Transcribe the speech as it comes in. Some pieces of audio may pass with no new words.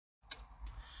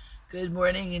Good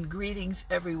morning and greetings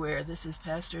everywhere. This is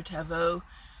Pastor Tavo,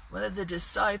 one of the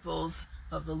disciples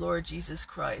of the Lord Jesus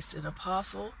Christ, an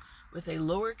apostle with a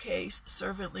lowercase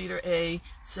servant leader A,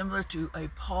 similar to a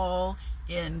Paul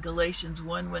in Galatians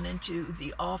 1 went into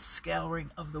the off-scouring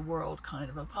of the world kind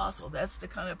of apostle. That's the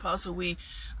kind of apostle we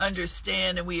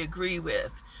understand and we agree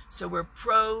with. So we're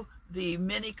pro the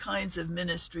many kinds of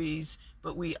ministries,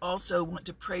 but we also want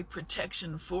to pray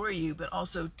protection for you, but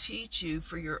also teach you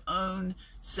for your own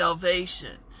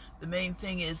salvation. The main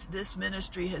thing is this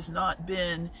ministry has not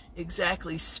been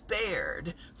exactly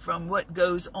spared from what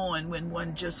goes on when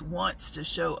one just wants to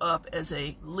show up as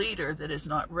a leader that is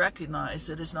not recognized,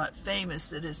 that is not famous,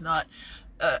 that is not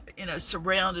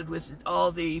surrounded with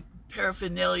all the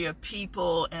paraphernalia,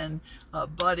 people and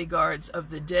bodyguards of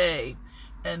the day.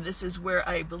 And this is where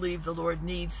I believe the Lord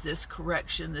needs this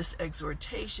correction, this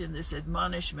exhortation, this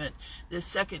admonishment, this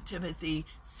 2 Timothy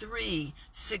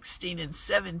 3:16 and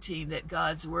 17, that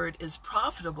God's word is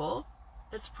profitable.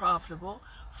 It's profitable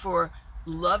for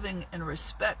loving and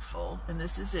respectful. And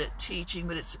this is it, teaching,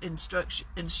 but it's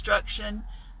instruction,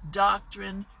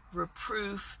 doctrine,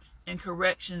 reproof, and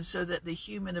correction, so that the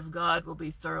human of God will be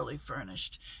thoroughly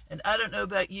furnished. And I don't know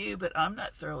about you, but I'm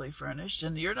not thoroughly furnished,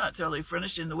 and you're not thoroughly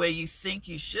furnished in the way you think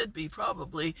you should be,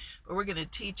 probably, but we're going to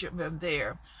teach them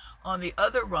there. On the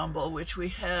other Rumble, which we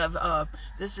have,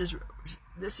 this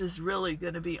is really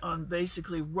going to be on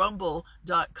basically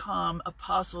rumble.com,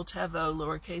 Apostle Tavo,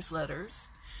 lowercase letters.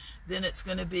 Then it's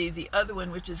going to be the other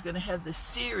one, which is going to have the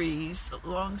series, a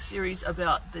long series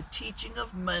about the teaching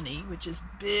of money, which is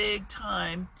big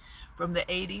time from the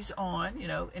 80s on,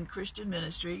 in Christian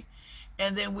ministry.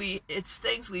 And then it's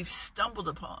things we've stumbled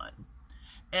upon.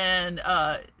 And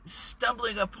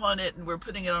stumbling upon it, and we're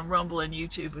putting it on Rumble and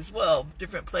YouTube as well,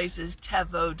 different places,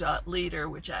 tavo.leader,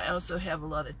 which I also have a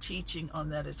lot of teaching on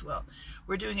that as well.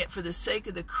 We're doing it for the sake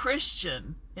of the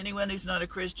Christian. Anyone who's not a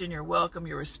Christian, you're welcome,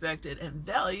 you're respected and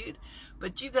valued.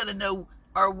 But you got to know,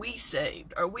 are we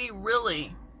saved? Are we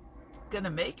really going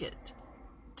to make it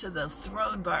to the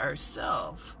throne by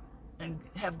ourselves and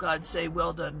have God say,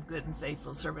 well done, good and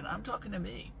faithful servant? I'm talking to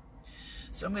me.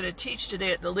 So I'm going to teach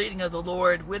today at the leading of the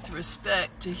Lord with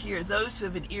respect to hear those who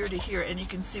have an ear to hear. And you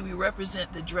can see we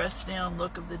represent the dressed down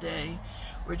look of the day.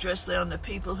 We're dressed down the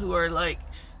people who are like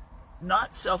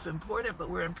not self-important, but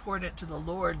we're important to the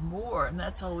Lord more. And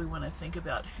that's all we want to think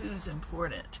about. Who's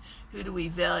important? Who do we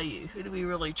value? Who do we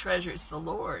really treasure? It's the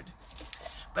Lord.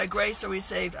 By grace are we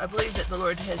saved. I believe that the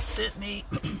Lord has sent me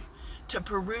to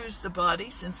peruse the body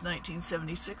since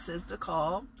 1976 as the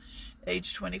call,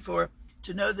 age 24.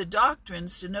 To know the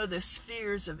doctrines, to know the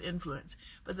spheres of influence.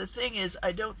 But the thing is,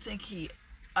 I don't think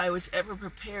I was ever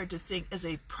prepared to think as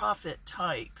a prophet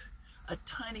type, a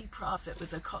tiny prophet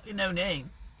with a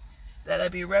name, that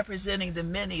I'd be representing the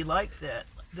many like that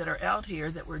are out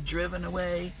here, that were driven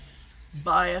away,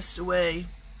 biased away,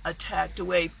 attacked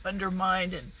away,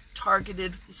 undermined, and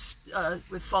targeted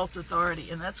with false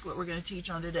authority. And that's what we're going to teach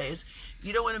on today. Is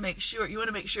you want to make sure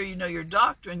you know your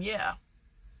doctrine, yeah,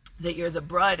 that you're the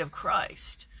bride of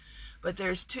Christ. But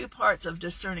there's two parts of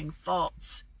discerning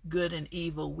false, good and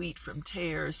evil, wheat from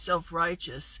tares,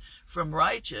 self-righteous from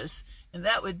righteous, and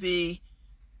that would be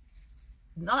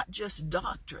not just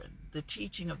doctrine, the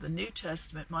teaching of the New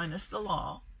Testament minus the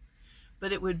law,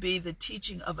 but it would be the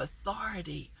teaching of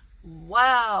authority.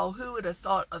 Wow, who would have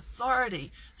thought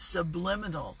authority,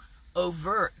 subliminal,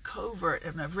 overt, covert?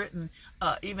 And I've written,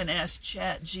 even asked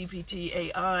Chat GPT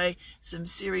AI some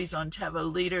series on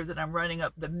Tavo Leader that I'm running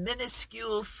up, the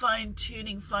minuscule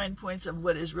fine-tuning fine points of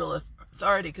what is real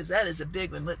authority, because that is a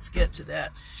big one. Let's get to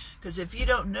that. Because if you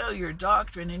don't know your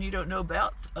doctrine and you don't know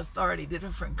about authority, the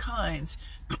different kinds,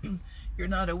 you're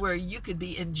not aware. You could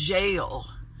be in jail.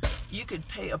 You could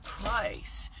pay a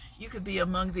price. You could be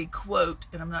among the, quote,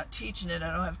 and I'm not teaching it,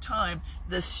 I don't have time,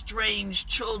 the strange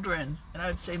children. And I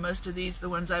would say most of these, the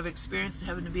ones I've experienced,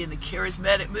 happen to be in the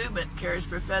charismatic movement,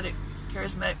 charismatic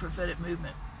prophetic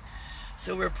movement.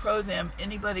 So we're pro them.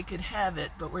 Anybody could have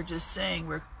it, but we're just saying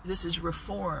this is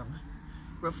reform.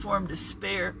 Reform to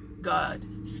spare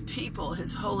God's people,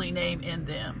 his holy name in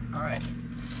them. All right.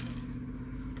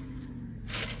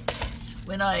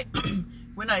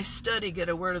 When I study, get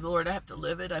a word of the Lord, I have to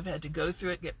live it. I've had to go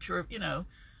through it, get pure,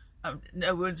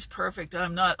 no one's perfect.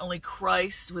 I'm not. Only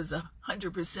Christ was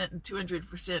 100% and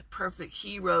 200% perfect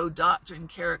hero, doctrine,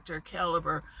 character,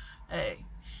 caliber A.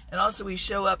 And also we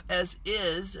show up as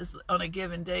on a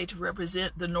given day to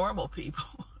represent the normal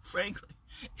people, frankly,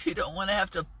 who don't want to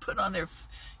have to put on their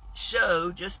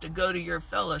show just to go to your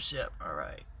fellowship. All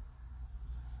right.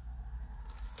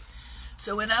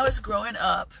 So when I was growing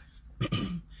up,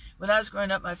 When I was growing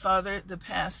up, my father, the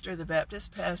pastor, the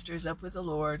Baptist pastor, is up with the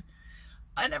Lord.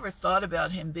 I never thought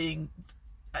about him being,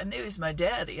 I knew he was my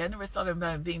daddy. I never thought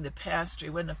about him being the pastor.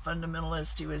 He wasn't a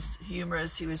fundamentalist. He was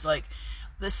humorous. He was like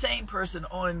the same person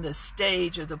on the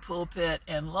stage or the pulpit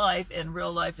and life and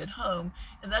real life at home.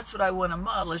 And that's what I want to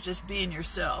model, is just being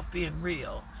yourself, being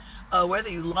real. Whether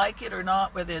you like it or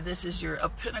not, whether this is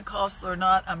a Pentecostal or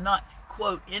not, I'm not,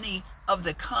 quote, any of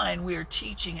the kind we are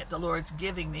teaching it. The Lord's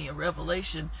giving me a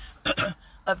revelation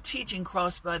of teaching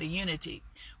cross-body unity,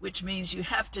 which means you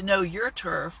have to know your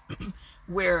turf,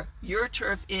 where your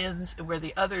turf ends and where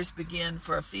the others begin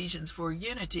for Ephesians 4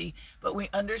 unity, but we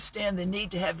understand the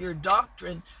need to have your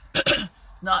doctrine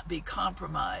not be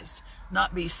compromised,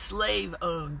 not be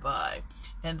slave-owned by.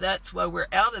 And that's why we're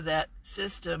out of that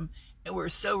system, and we're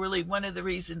so really, one of the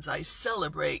reasons I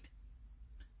celebrate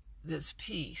this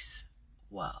peace.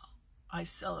 Wow, I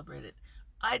celebrate it.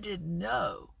 I didn't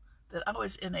know that I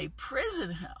was in a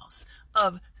prison house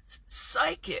of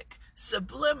psychic,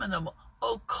 subliminal,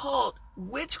 occult,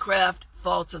 witchcraft,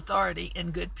 false authority,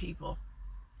 and good people.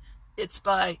 It's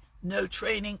by no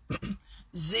training,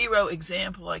 zero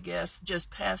example, I guess,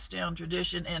 just passed down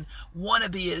tradition and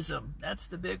wannabeism. That's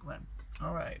the big one.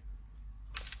 All right.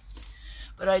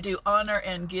 But I do honor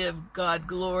and give God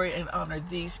glory and honor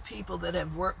these people that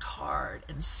have worked hard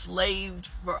and slaved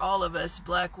for all of us,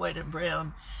 black, white, and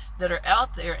brown, that are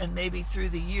out there, and maybe through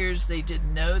the years they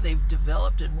didn't know they've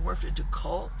developed and morphed into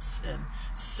cults and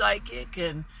psychic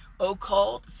and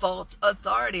occult, false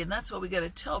authority. And that's what we got to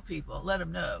tell people, let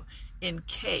them know, in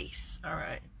case. All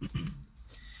right.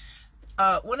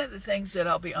 One of the things that,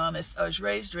 I'll be honest, I was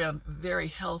raised around very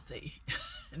healthy,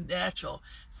 natural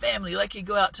family. Like you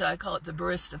go out to, I call it the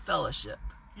barista fellowship,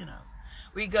 you know.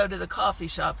 We go to the coffee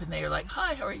shop and they are like,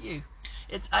 hi, how are you?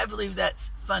 I believe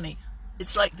that's funny.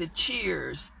 It's like the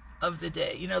cheers of the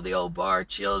day. You know, the old bar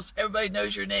chills. Everybody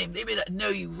knows your name. They may not know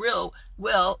you real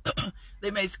well.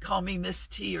 They may call me Miss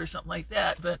T or something like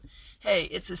that. But, hey,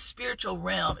 it's a spiritual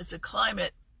realm. It's a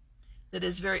climate that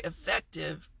is very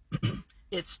effective.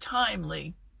 It's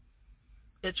timely.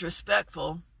 It's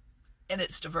respectful. And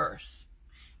it's diverse.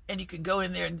 And you can go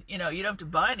in there and, you know, you don't have to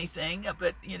buy anything,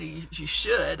 but, you know, you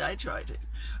should. I try to.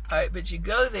 All right, but you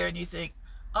go there and you think,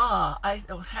 I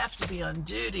don't have to be on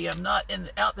duty. I'm not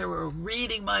out there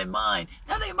reading my mind.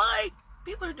 Now they might.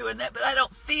 People are doing that, but I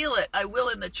don't feel it. I will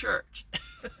in the church.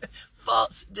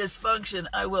 False dysfunction,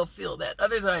 I will feel that.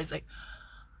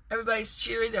 Everybody's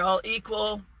cheering. They're all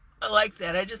equal. I like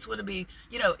that. I just want to be,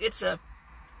 you know,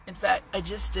 in fact, I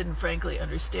just didn't frankly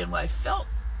understand why I felt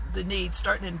the need,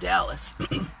 starting in Dallas,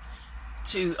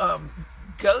 to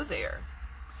go there.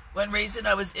 One reason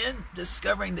I was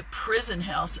discovering the prison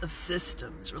house of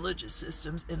systems, religious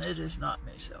systems, and it is not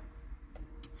me. So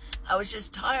I was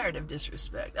just tired of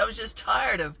disrespect. I was just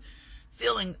tired of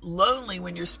feeling lonely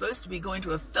when you're supposed to be going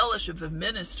to a fellowship of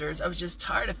ministers. I was just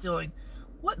tired of feeling,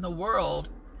 what in the world,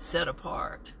 set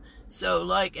apart. So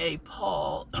like a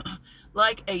Paul,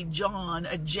 like a John,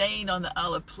 a Jane on the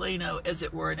Isle of Plano, as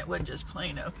it were, and it wasn't just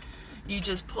Plano. You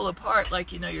just pull apart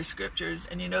like you know your scriptures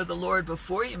and you know the Lord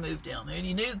before you move down there. And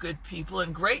you knew good people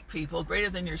and great people, greater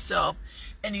than yourself.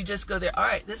 And you just go there, all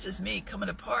right, this is me coming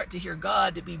apart to hear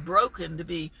God, to be broken, to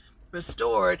be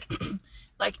restored.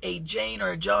 Like a Jane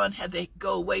or a John had they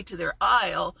go away to their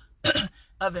isle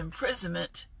of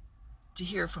imprisonment to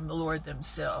hear from the Lord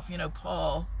themselves. You know,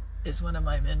 Paul is one of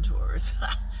my mentors.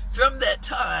 From that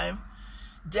time,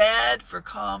 Dad for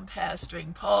calm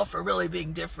pastoring, Paul for really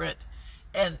being different,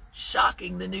 and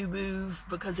shocking the new move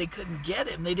because they couldn't get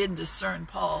him. They didn't discern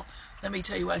Paul. Let me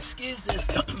tell you why. Excuse this,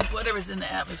 whatever's in the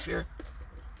atmosphere.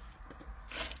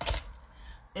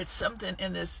 It's something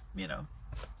in this, you know,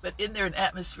 but in there an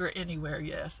atmosphere anywhere,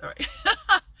 yes. All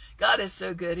right. God is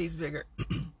so good. He's bigger.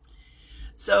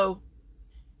 So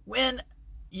when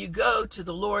you go to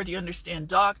the Lord, you understand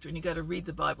doctrine. You got to read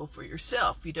the Bible for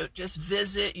yourself. You don't just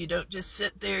visit. You don't just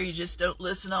sit there. You just don't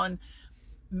listen on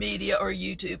media or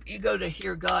YouTube. You go to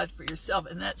hear God for yourself,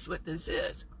 and that's what this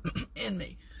is in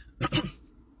me.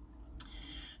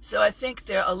 So I think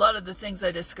there a lot of the things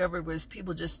I discovered was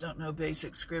people just don't know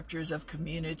basic scriptures of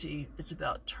community. It's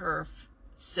about turf,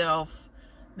 self,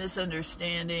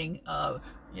 misunderstanding,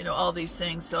 you know, all these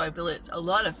things. So I believe it's a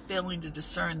lot of failing to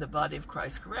discern the body of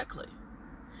Christ correctly.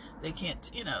 They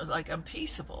can't, you know, like, I'm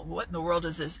peaceable. What in the world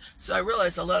is this? So I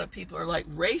realize a lot of people are like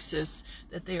racists,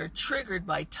 that they are triggered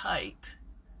by type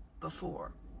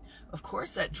before. Of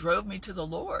course, that drove me to the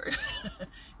Lord.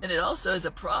 And it also, as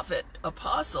a prophet,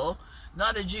 apostle,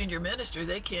 not a junior minister,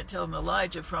 they can't tell him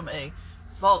Elijah from a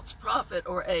false prophet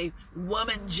or a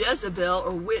woman Jezebel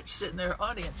or witch sitting in their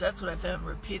audience. That's what I found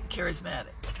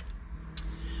charismatic.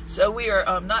 So we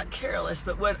are not careless,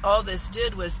 but what all this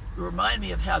did was remind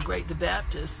me of how great the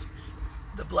Baptists,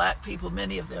 the black people,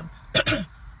 many of them,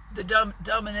 the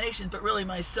dominations, but really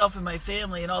myself and my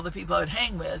family and all the people I would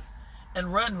hang with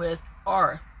and run with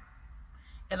are.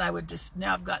 And I would just,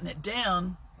 now I've gotten it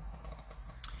down,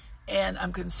 and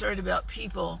I'm concerned about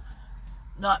people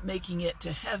not making it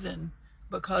to heaven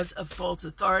because of false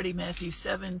authority. Matthew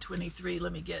 7:23,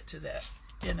 let me get to that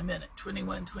in a minute,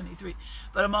 21, 23.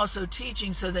 But I'm also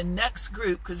teaching, so the next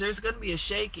group, because there's going to be a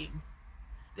shaking.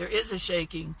 There is a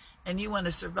shaking, and you want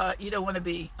to survive. You don't want to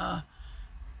be,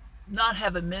 not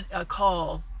have a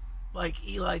call like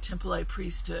Eli Template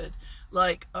priesthood,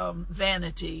 like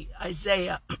vanity,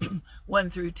 Isaiah 1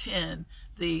 through 10,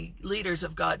 the leaders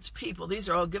of God's people. These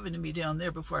are all given to me down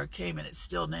there before I came, and it's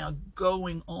still now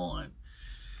going on.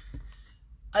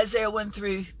 Isaiah 1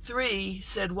 through 3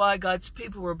 said why God's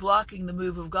people were blocking the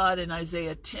move of God. In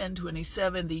Isaiah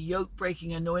 10:27, the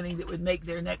yoke-breaking anointing that would make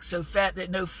their necks so fat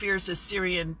that no fierce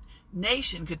Assyrian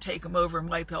nation could take them over and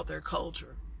wipe out their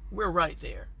culture. We're right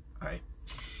there, all right?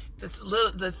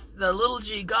 The little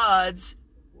g gods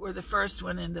were the first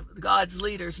one, and the God's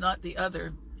leaders, not the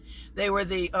other. They were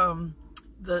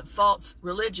the false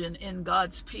religion in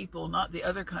God's people, not the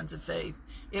other kinds of faith.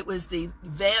 It was the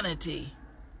vanity,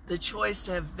 the choice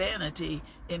to have vanity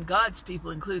in God's people,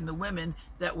 including the women,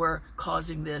 that were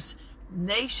causing this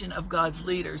nation of God's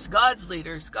leaders,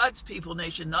 God's people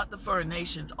nation, not the foreign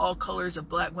nations, all colors of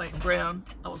black, white, and brown,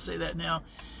 I will say that now,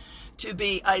 to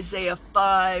be Isaiah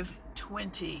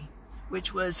 5:20,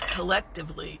 which was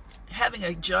collectively having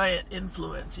a giant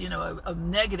influence, a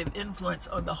negative influence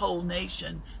on the whole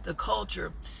nation, the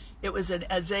culture. It was in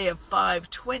Isaiah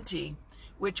 5:20,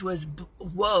 which was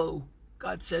woe.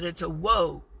 God said it's a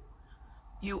woe.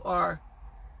 You are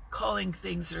calling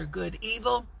things that are good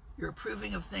evil. You're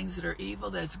approving of things that are evil,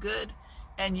 that's good.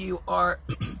 And you are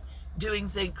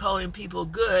calling people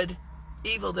good,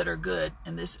 evil that are good.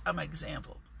 And this, I'm an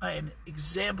example. I am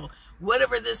example.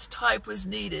 Whatever this type was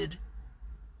needed,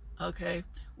 okay,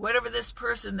 whatever this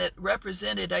person that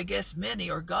represented, I guess,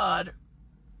 many or God,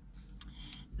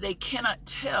 they cannot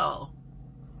tell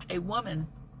a woman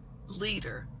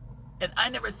leader. And I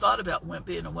never thought about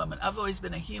being a woman. I've always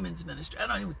been a humans minister. I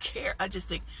don't even care. I just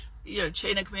think,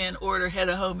 chain of command, order, head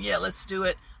of home. Yeah, let's do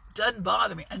it. Doesn't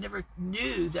bother me. I never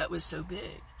knew that was so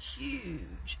big.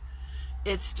 Huge.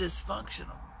 It's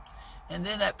dysfunctional. And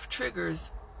then that triggers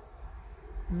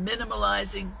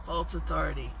minimalizing false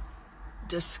authority.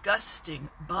 Disgusting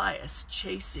bias,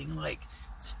 chasing, like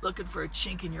looking for a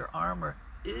chink in your armor.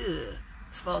 Ew.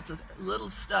 It's false,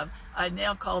 little stuff. I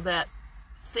now call that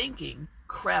thinking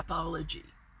crapology,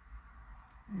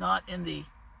 not in the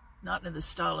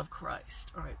style of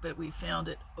Christ. All right, but we found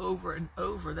it over and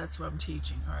over. That's what I'm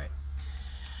teaching. All right,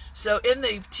 so in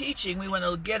the teaching we want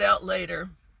to get out later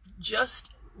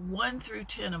just 1 through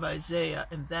 10 of Isaiah,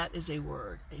 and that is a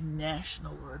word, a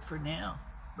national word for now,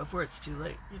 before it's too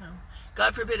late.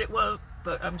 God forbid it won't,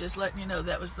 but I'm just letting you know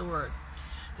that was the word.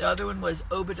 The other one was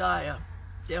Obadiah,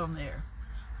 down there.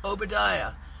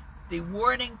 Obadiah, the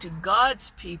warning to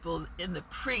God's people in the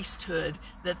priesthood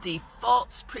that the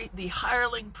the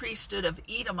hireling priesthood of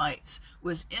Edomites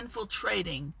was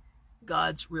infiltrating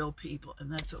God's real people,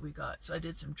 and that's what we got. So I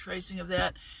did some tracing of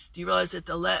that. Do you realize that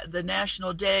the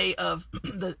national day of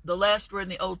the last word in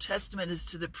the Old Testament is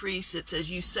to the priests? It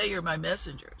says, "You say you're my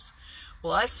messengers."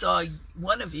 Well, I saw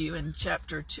one of you in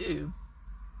chapter 2.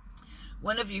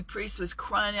 One of you priests was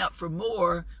crying out for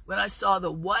more when I saw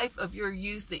the wife of your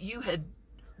youth that you had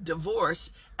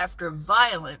divorced after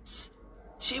violence.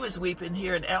 She was weeping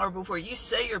here an hour before. You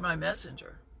say you're my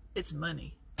messenger. It's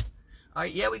money. All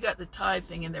right, yeah, we got the tithe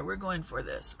thing in there. We're going for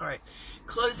this. All right,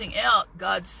 closing out,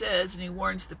 God says, and he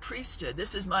warns the priesthood.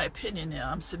 This is my opinion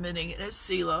now. I'm submitting it as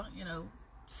Selah,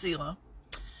 Selah.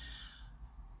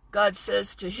 God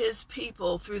says to his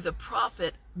people through the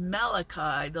prophet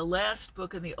Malachi, the last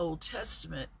book in the Old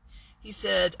Testament, he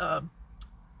said,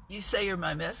 you say you're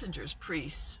my messengers,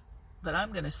 priests, but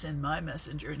I'm going to send my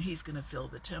messenger, and he's going to fill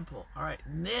the temple. All right,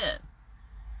 and then,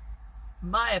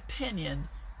 my opinion,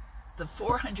 the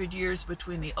 400 years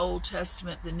between the Old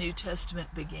Testament and the New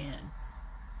Testament began.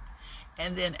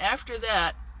 And then after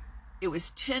that, it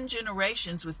was 10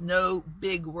 generations with no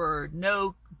big word,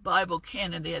 no Bible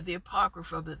canon. They had the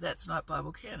Apocrypha, but that's not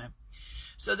Bible canon.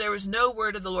 So there was no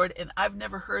word of the Lord, and I've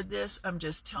never heard this. I'm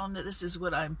just telling you, this is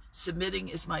what I'm submitting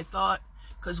is my thought,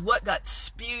 because what got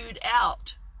spewed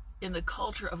out in the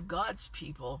culture of God's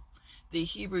people, the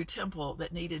Hebrew temple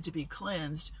that needed to be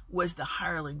cleansed, was the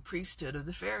hireling priesthood of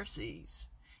the Pharisees.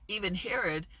 Even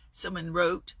Herod, someone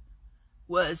wrote,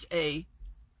 was a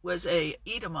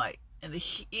Edomite. and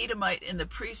the Edomite in the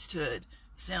priesthood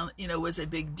was a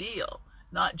big deal,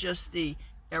 not just the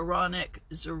Aaronic,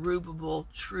 Zerubbabel,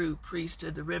 true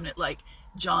priesthood, the remnant, like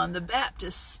John the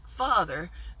Baptist's father,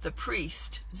 the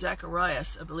priest,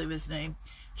 Zacharias, I believe his name,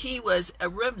 he was a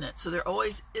remnant, so there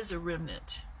always is a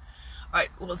remnant. All right,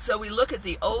 well, so we look at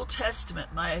the Old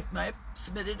Testament, my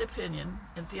submitted opinion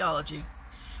in theology.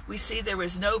 We see there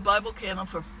was no Bible canon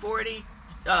for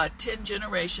 10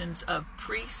 generations of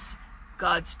priests,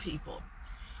 God's people.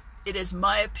 It is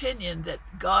my opinion that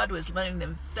God was letting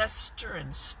them fester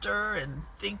and stir and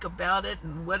think about it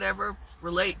and whatever,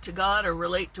 relate to God or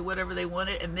relate to whatever they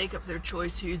wanted and make up their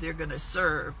choice who they're going to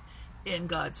serve in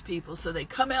God's people. So they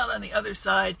come out on the other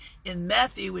side in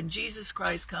Matthew when Jesus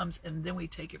Christ comes, and then we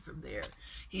take it from there.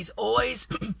 He's always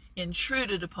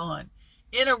intruded upon,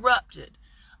 interrupted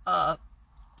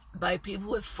by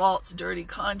people with false, dirty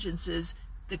consciences,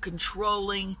 the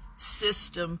controlling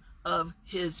system of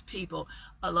his people.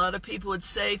 A lot of people would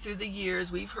say through the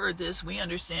years, we've heard this, we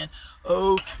understand,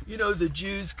 oh, the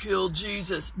Jews killed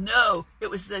Jesus. No, it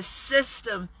was the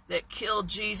system that killed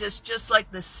Jesus, just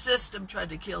like the system tried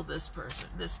to kill this person,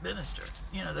 this minister,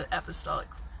 the apostolic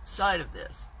side of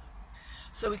this.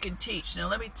 So we can teach.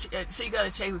 Now, so you got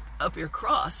to take up your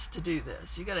cross to do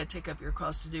this. You got to take up your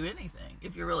cross to do anything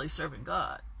if you're really serving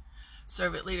God.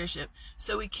 Servant leadership.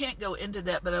 So we can't go into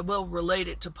that, but I will relate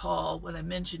it to Paul, what I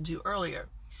mentioned to you earlier.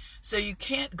 So you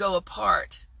can't go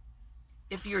apart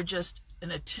if you're just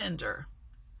an attender.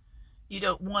 You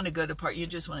don't want to go to part. You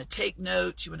just want to take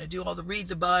notes. You want to read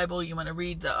the Bible. You want to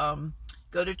read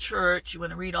go to church. You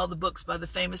want to read all the books by the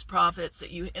famous prophets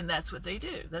and that's what they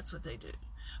do. That's what they do.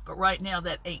 But right now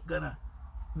that ain't gonna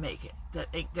make it. That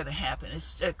ain't gonna happen.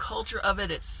 It's a culture of it.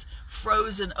 It's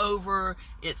frozen over.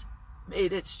 It's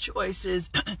made its choices.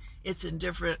 It's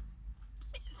indifferent.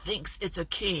 It thinks it's a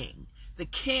king. The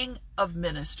king of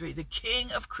ministry, the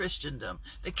king of Christendom,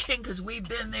 the king, because we've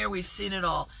been there, we've seen it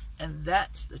all. And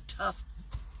that's the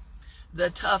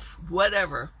tough,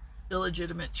 whatever,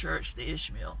 illegitimate church, the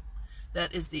Ishmael.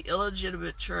 That is the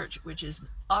illegitimate church which is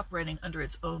operating under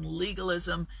its own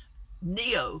legalism,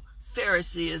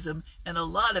 neo-Phariseeism, and a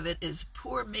lot of it is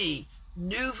poor me,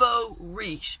 nouveau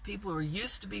riche. People who are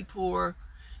used to be poor,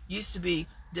 used to be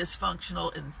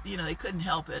dysfunctional, and they couldn't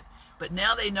help it. But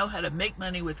now they know how to make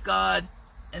money with God,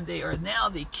 and they are now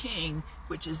the king,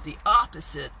 which is the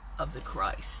opposite of the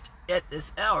Christ. At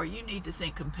this hour, you need to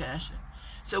think compassion.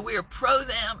 So we are pro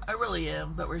them, I really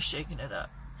am, but we're shaking it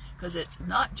up. Because it's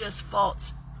not just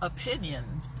false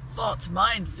opinions, false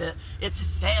mind fit, it's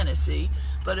fantasy,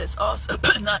 but it's also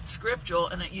not scriptural,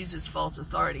 and it uses false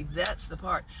authority. That's the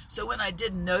part. So when I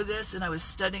didn't know this, and I was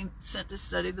sent to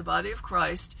study the body of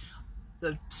Christ,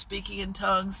 the speaking in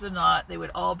tongues, the not, they would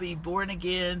all be born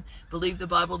again, believe the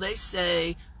Bible, they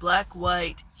say, black,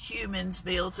 white, humans,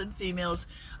 males and females.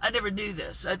 I never knew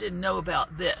this. I didn't know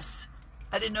about this.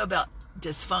 I didn't know about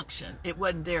dysfunction. It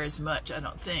wasn't there as much, I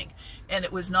don't think. And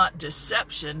it was not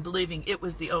deception, believing it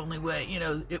was the only way,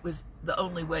 it was the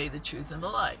only way, the truth, and the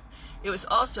light. It was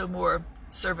also more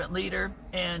servant leader,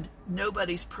 and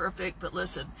nobody's perfect, but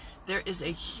listen, there is a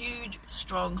huge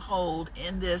stronghold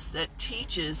in this that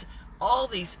teaches all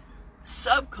these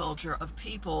subculture of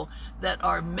people that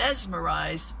are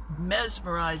mesmerized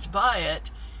by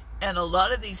it. And a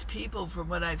lot of these people, from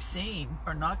what I've seen,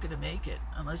 are not going to make it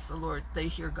unless they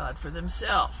hear God for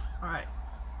themselves. All right.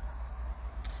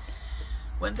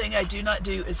 One thing I do not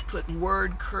do is put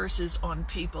word curses on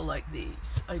people like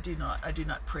these. I do not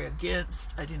pray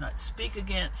against. I do not speak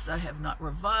against. I have not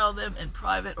reviled them in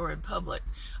private or in public.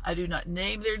 I do not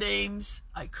name their names.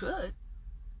 I could.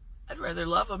 I'd rather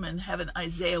love them and have an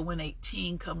Isaiah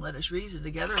 1:18, come let us reason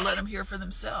together, let them hear for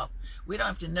themselves. We don't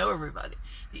have to know everybody.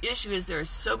 The issue is there is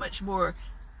so much more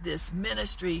this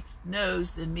ministry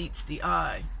knows than meets the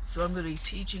eye. So I'm going to be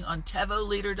teaching on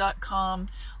TavoLeader.com,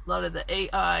 a lot of the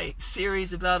AI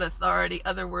series about authority,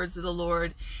 other words of the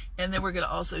Lord. And then we're going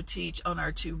to also teach on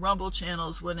our 2 Rumble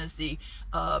channels. One is the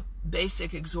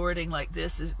basic exhorting like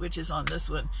this, which is on this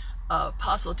one,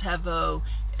 Apostle Tavo.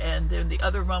 And then the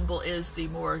other Rumble is the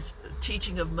more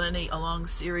teaching of money, a long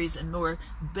series, and more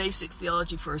basic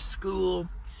theology for a school.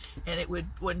 And it would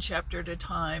 1 chapter at a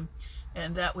time.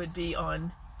 And that would be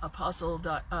on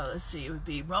it would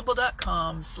be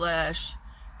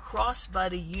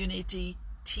rumble.com/crossbodyunity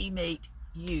teammate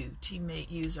U. Teammate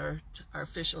U is our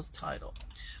official title.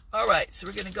 All right, so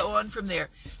we're going to go on from there.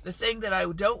 The thing that I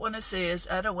don't want to say is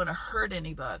I don't want to hurt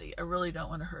anybody. I really don't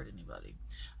want to hurt anybody.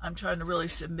 I'm trying to really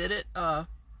submit it to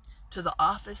the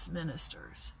office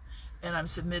ministers. And I'm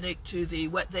submitting to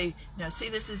now see,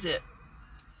 this is it.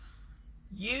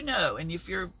 And if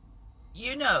you're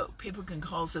You know, people can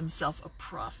call themselves a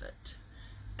prophet.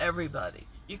 Everybody.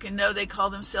 You can know they call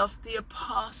themselves the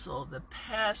apostle, the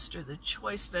pastor, the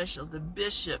choice special, the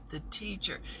bishop, the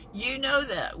teacher. You know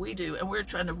that. We do. And we're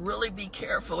trying to really be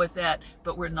careful with that,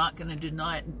 but we're not going to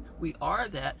deny it. We are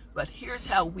that. But here's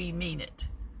how we mean it.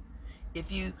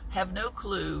 If you have no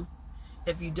clue,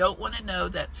 if you don't want to know,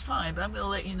 that's fine. But I'm going to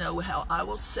let you know how I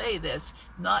will say this,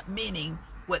 not meaning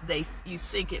what you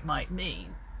think it might mean.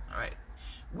 All right.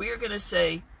 We're going to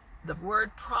say the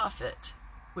word prophet,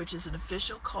 which is an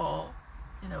official call.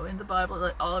 You know, in the Bible,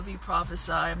 let all of you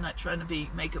prophesy. I'm not trying to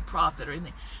make a prophet or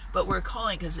anything, but we're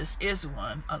calling, because this is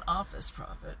one, an office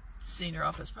prophet, senior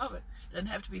office prophet. Doesn't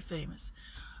have to be famous.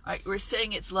 All right, we're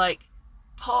saying it's like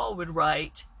Paul would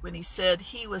write when he said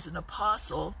he was an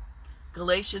apostle,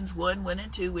 Galatians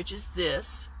 1:1-2, which is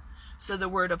this. So the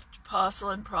word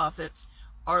apostle and prophet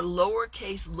are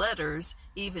lowercase letters.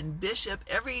 Even bishop,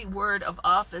 every word of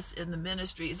office in the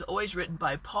ministry is always written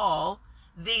by Paul,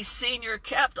 the senior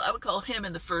capital. I would call him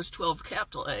in the first 12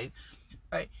 capital A.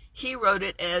 Right? He wrote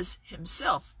it as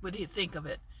himself. Would he think of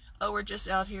it? Oh, we're just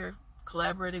out here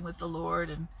collaborating with the Lord,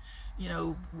 and you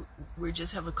know, we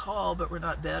just have a call, but we're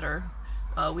not better.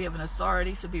 We have an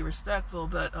authority, so be respectful.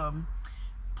 But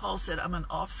Paul said, I'm an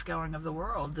offscouring of the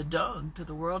world, the dung to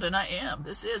the world, and I am.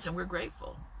 This is, and we're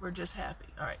grateful. We're just happy.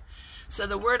 All right. So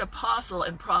the word apostle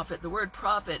and prophet, the word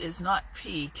prophet is not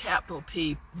P, capital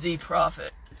P, the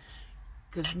prophet,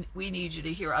 because we need you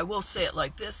to hear. I will say it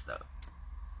like this, though.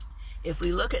 If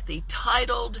we look at the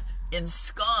titled,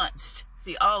 ensconced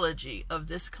theology of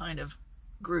this kind of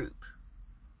group,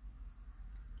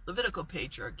 Levitical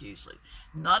patriarch usually,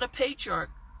 not a patriarch,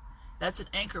 that's an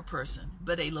anchor person,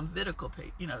 but a Levitical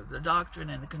patriarch, you know, the doctrine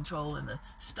and the control and the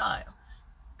style.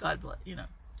 God bless, you know.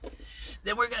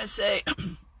 Then we're going to say,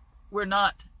 we're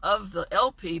not of the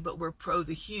LP, but we're pro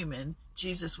the human.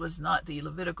 Jesus was not the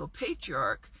Levitical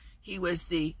patriarch. He was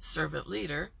the servant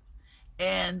leader.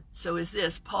 And so is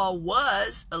this. Paul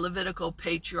was a Levitical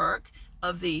patriarch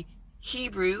of the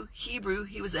Hebrew.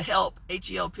 He was a help,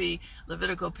 H-E-L-P,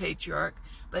 Levitical patriarch.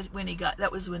 But when he got,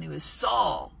 that was when he was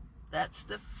Saul. That's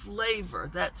the flavor.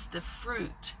 That's the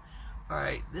fruit. All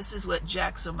right. This is what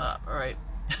jacks him up. All right.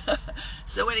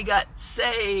 So when he got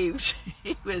saved,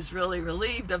 he was really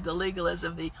relieved of the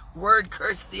legalism, the word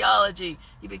curse theology.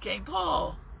 He became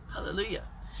Paul. Hallelujah.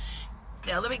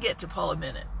 Now let me get to Paul a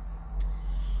minute.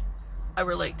 I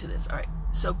relate to this. All right.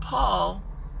 So Paul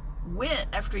went,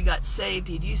 after he got saved,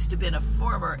 he'd used to been a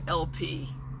former LP,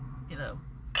 you know,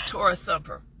 Torah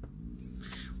thumper.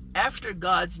 After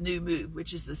God's new move,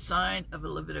 which is the sign of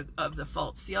the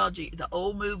false theology, the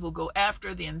old move will go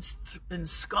after the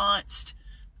ensconced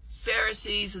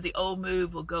Pharisees of the old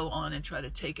move will go on and try to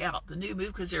take out the new move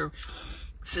because they're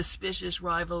suspicious,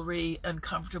 rivalry,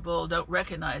 uncomfortable, don't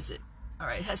recognize it. All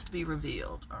right, it has to be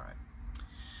revealed. All right.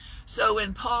 So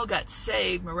when Paul got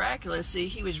saved miraculously,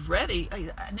 he was ready.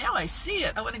 Now I see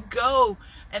it. I want to go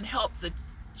and help the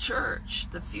church,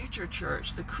 the future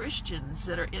church, the Christians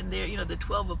that are in there, you know, the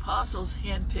 12 apostles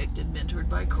handpicked and mentored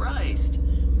by Christ.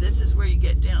 This is where you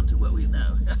get down to what we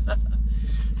know.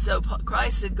 So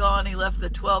Christ had gone, he left the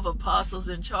 12 apostles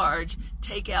in charge,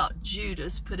 take out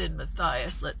Judas, put in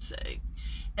Matthias, let's say.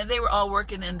 And they were all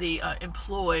working in the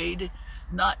employed,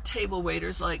 not table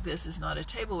waiters. Like this is not a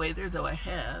table waiter, though I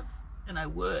have, and I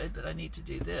would, but I need to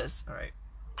do this. All right.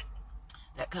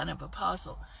 That kind of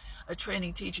apostle. A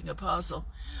training, teaching apostle.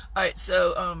 All right,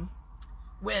 so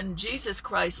when Jesus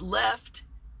Christ left,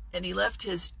 and he left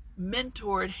his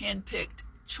mentored, handpicked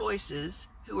choices,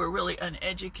 who were really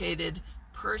uneducated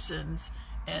persons,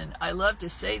 and I love to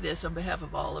say this on behalf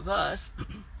of all of us,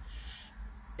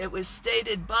 it was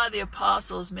stated by the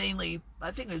apostles, mainly,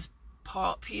 I think it was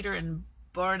Peter and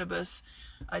Barnabas,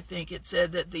 I think it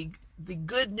said that the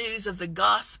good news of the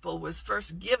gospel was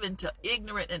first given to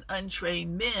ignorant and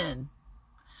untrained men.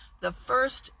 The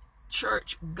first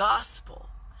church gospel,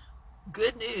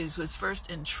 good news, was first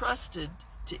entrusted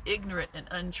to ignorant and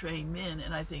untrained men,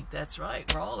 and I think that's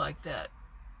right. We're all like that.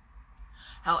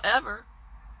 However,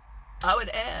 I would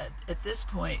add, at this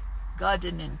point, God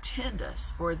didn't intend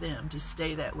us or them to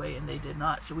stay that way, and they did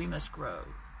not, so we must grow.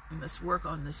 We must work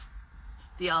on this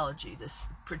theology, this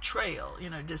portrayal, you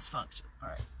know, dysfunction. All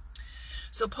right.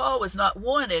 So Paul was not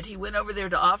wanted. He went over there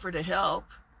to offer to help.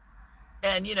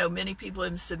 And, you know, many people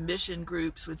in submission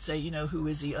groups would say, you know, who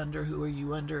is he under? Who are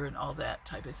you under? And all that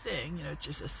type of thing. You know, it's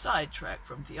just a sidetrack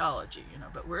from theology, you know,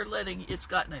 but we're letting, it's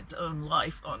gotten its own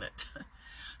life on it.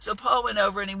 So Paul went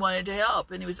over and he wanted to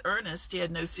help, and he was earnest. He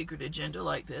had no secret agenda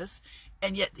like this.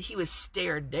 And yet he was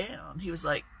stared down. He was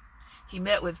like, he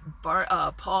met with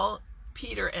Paul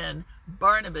Peter and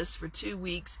Barnabas for 2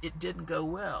 weeks, it didn't go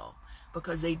well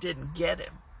because they didn't get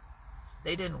him.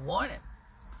 They didn't want him.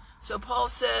 So Paul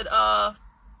said, I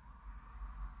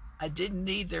didn't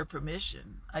need their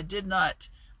permission. I did not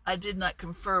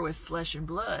confer with flesh and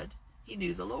blood. He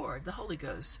knew the Lord, the Holy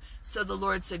Ghost. So the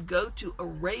Lord said, go to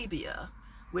Arabia,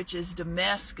 which is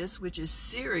Damascus, which is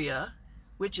Syria,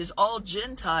 which is all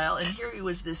Gentile. And here he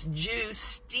was, this Jew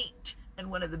steeped in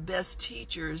one of the best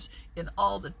teachers in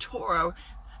all the Torah,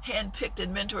 handpicked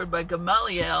and mentored by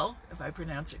Gamaliel, if I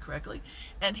pronounce it correctly.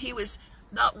 And he was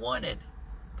not wanted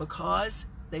because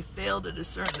they failed to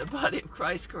discern the body of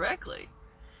Christ correctly.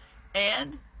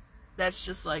 And that's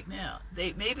just like now.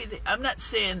 I'm not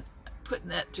saying putting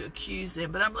that to accuse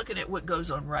them, but I'm looking at what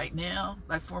goes on right now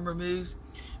by former moves.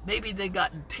 Maybe they've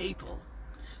gotten papal.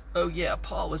 Oh yeah,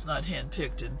 Paul was not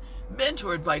handpicked and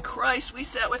mentored by Christ. We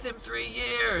sat with him 3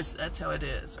 years. That's how it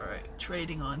is. All right,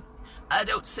 trading on. I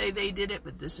don't say they did it,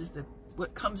 but this is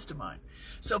what comes to mind.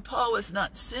 So Paul was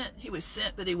not sent. He was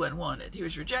sent, but he wasn't wanted. He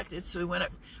was rejected. So he went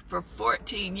up for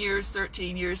 14 years,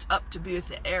 13 years, up to be with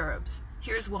the Arabs.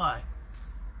 Here's why.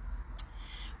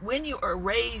 When you are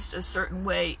raised a certain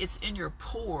way, it's in your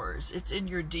pores. It's in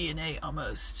your DNA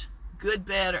almost. Good,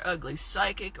 bad, or ugly.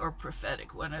 Psychic or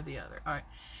prophetic. One or the other. All right.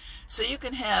 So you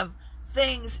can have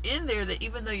things in there that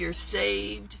even though you're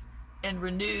saved and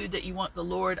renewed, that you want the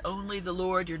Lord, only the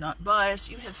Lord, you're not biased,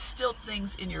 you have still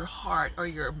things in your heart or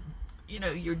your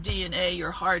DNA,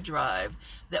 your hard drive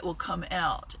that will come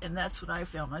out. And that's what I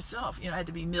found myself. I had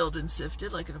to be milled and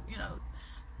sifted, like,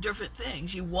 different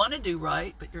things. You want to do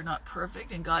right, but you're not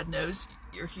perfect, and God knows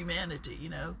your humanity,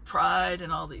 pride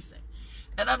and all these things.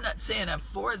 And I'm not saying I'm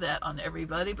for that on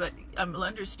everybody, but I'm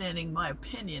understanding my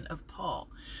opinion of Paul.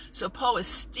 So Paul was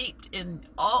steeped in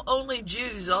only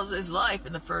Jews all his life.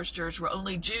 In the first church were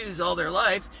only Jews all their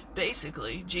life,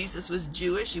 basically. Jesus was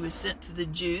Jewish. He was sent to the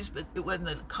Jews, but it wasn't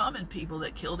the common people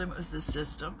that killed him. It was the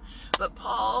system. But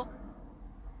Paul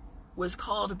was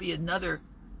called to be another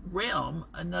realm,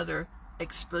 another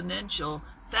exponential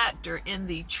factor in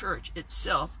the church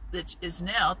itself, that is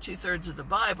now 2/3 of the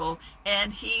Bible.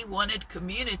 And he wanted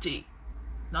community,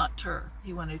 not turf.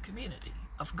 He wanted community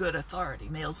of good authority,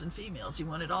 males and females. He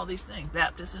wanted all these things,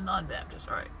 Baptists and non-Baptists.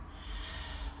 All right.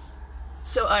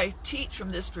 So I teach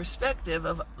from this perspective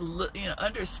of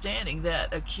understanding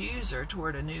that accuser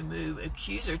toward a new move,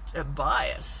 accuser of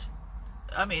bias.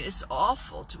 I mean, it's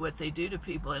awful to what they do to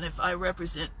people. And if I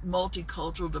represent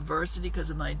multicultural diversity because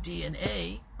of my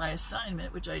DNA, my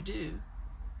assignment, which I do,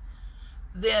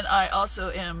 then I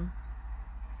also am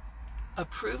a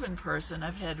proven person.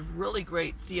 I've had really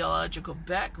great theological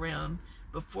background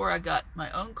before I got my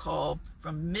own call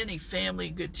from many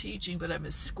family, good teaching, but I'm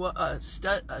a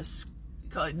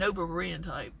Noble Berean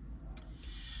type.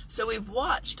 So we've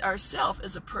watched ourselves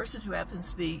as a person who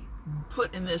happens to be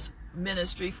put in this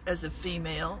ministry as a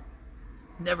female.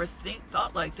 Never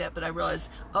thought like that, but I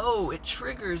realized, it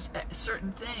triggers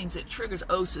certain things. It triggers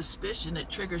suspicion. It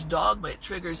triggers dogma. It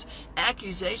triggers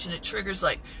accusation. It triggers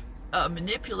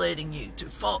manipulating you to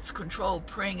false control,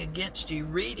 praying against you,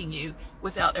 reading you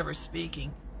without ever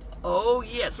speaking. Oh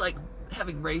yeah, it's like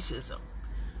having racism.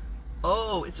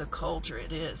 Oh, it's a culture.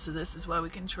 It is. So this is why we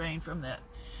can train from that.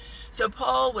 So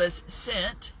Paul was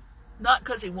sent, not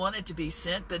because he wanted to be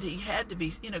sent, but he had to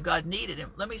be, God needed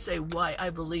him. Let me say why I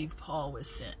believe Paul was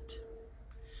sent.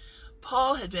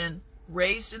 Paul had been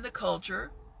raised in the culture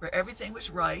where everything was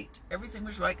right. Everything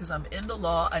was right because I'm in the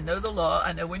law. I know the law.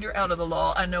 I know when you're out of the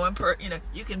law. I know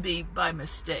you can be by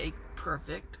mistake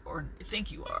perfect or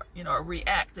think you are, or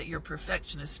react that you're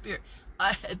perfectionist spirit.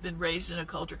 I had been raised in a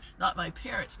culture, not my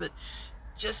parents, but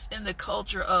just in the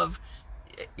culture of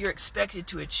you're expected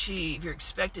to achieve, you're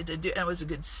expected to do, I was a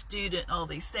good student, all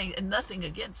these things, and nothing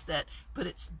against that, but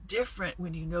it's different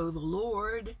when you know the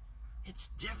Lord. It's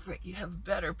different. You have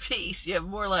better peace. You have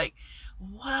more like,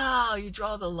 wow, you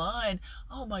draw the line.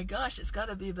 Oh my gosh, it's got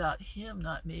to be about him,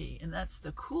 not me. And that's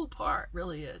the cool part,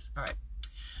 really is. All right.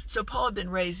 So Paul had been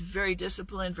raised very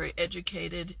disciplined, very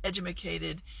educated.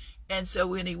 And so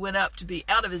when he went up to be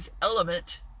out of his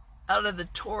element, out of the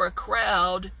Torah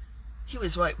crowd, he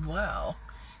was like, wow,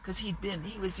 because he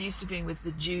was used to being with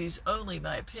the Jews only,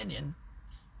 my opinion.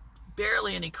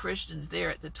 Barely any Christians there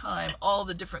at the time. All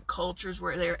the different cultures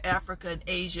were there, Africa and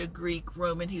Asia, Greek,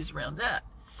 Roman, he was around that.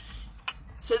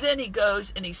 So then he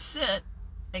goes and he's sent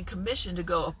and commissioned to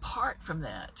go apart from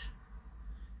that,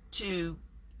 to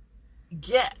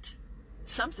get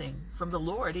something from the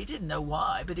Lord. He didn't know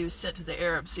why, but he was sent to the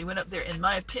Arabs. He went up there. In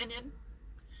my opinion,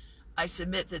 I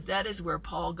submit that is where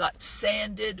Paul got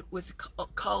sanded with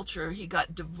culture. He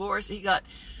got divorced.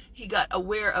 he got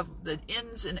aware of the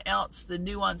ins and outs, the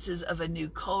nuances of a new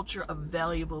culture of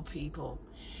valuable people.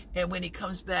 And when he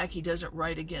comes back, he doesn't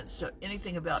write against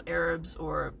anything about Arabs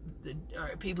or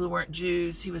people who weren't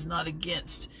Jews. He was not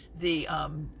against the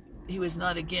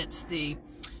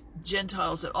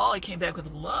Gentiles at all. He came back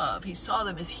with love. He saw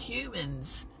them as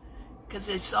humans because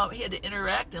he had to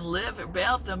interact and live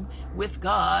about them with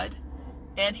God.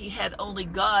 And he had only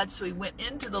God, so he went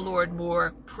into the Lord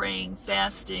more, praying,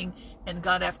 fasting, and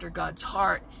got after God's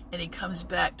heart. And he comes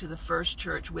back to the first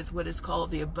church with what is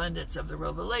called the abundance of the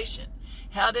revelation.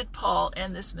 How did Paul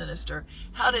and this minister,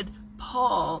 how did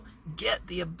Paul get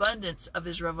the abundance of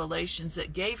his revelations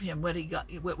that gave him what he got,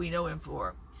 what we know him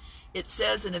for? It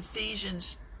says in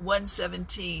Ephesians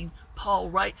 1:17, Paul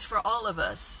writes for all of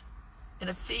us. In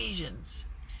Ephesians,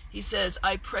 he says,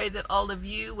 I pray that all of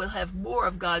you will have more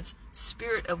of God's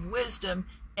spirit of wisdom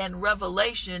and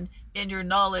revelation in your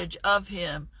knowledge of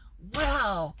him.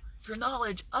 Wow, your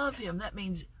knowledge of him, that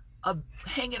means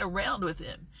hanging around with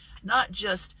him, not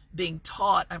just being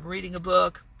taught. I'm reading a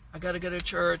book, I got to go to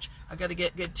church, I got to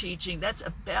get good teaching. That's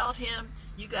about him.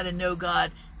 You got to know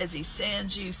God as he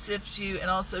sands you, sifts you, and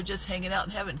also just hanging out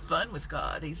and having fun with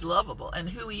God. He's lovable. And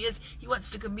who he is, he wants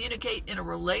to communicate in a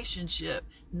relationship,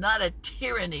 not a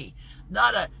tyranny,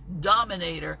 not a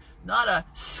dominator, not a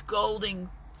scolding,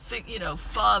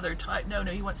 father type. No,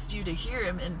 he wants you to hear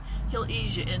him, and he'll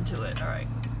ease you into it. All right.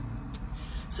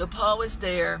 So Paul was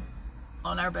there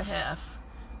on our behalf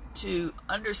to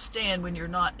understand when you're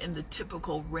not in the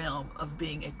typical realm of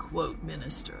being a quote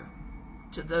minister.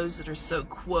 To those that are so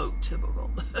quote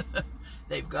typical,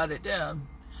 they've got it down.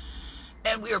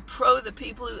 And we are pro the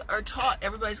people who are taught.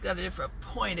 Everybody's got a different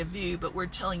point of view, but we're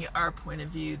telling you our point of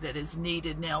view that is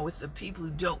needed now with the people who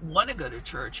don't want to go to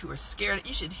church, who are scared.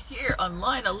 You should hear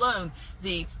online alone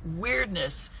the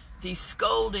weirdness, the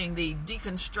scolding, the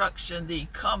deconstruction, the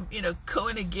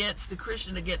going against the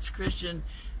Christian against Christian,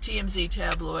 TMZ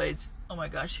tabloids. Oh my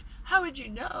gosh, how would you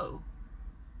know?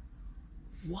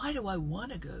 Why do I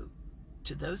want to go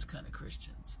to those kind of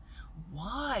Christians?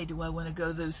 Why do I want to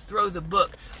go those throw the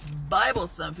book, Bible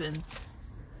thumping,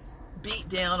 beat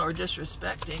down or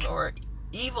disrespecting or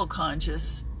evil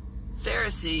conscious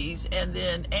Pharisees, and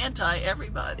then anti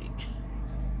everybody,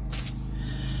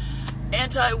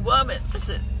 anti-woman?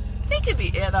 Listen, they can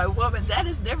be anti-woman. That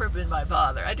has never been my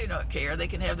bother. I do not care. They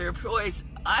can have their choice.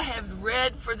 I have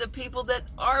read for the people that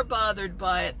are bothered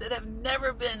by it, that have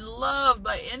never been loved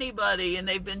by anybody, and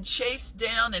they've been chased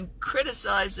down and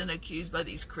criticized and accused by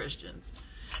these Christians.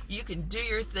 You can do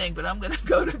your thing, but I'm going to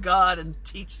go to God and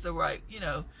teach the right,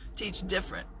 teach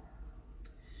different.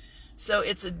 So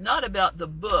it's not about the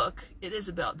book. It is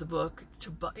about the book,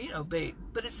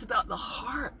 but it's about the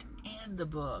heart and the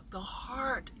book, the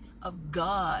heart of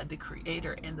God, the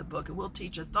creator, in the book. It will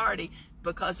teach authority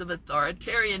because of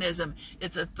authoritarianism.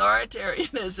 It's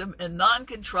authoritarianism and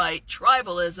non-contrite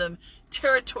tribalism,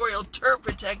 territorial turf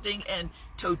protecting, and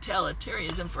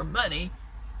totalitarianism for money,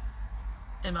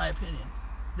 in my opinion.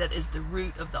 That is the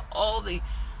root of all the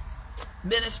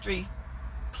ministry,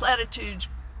 platitudes,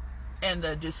 and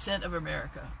the descent of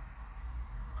America.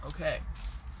 Okay.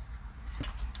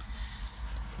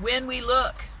 When we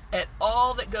look at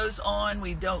all that goes on,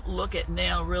 we don't look at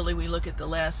now, really. We look at the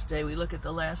last day. We look at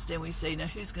the last day and we say, now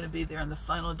who's going to be there on the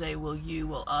final day? Will you,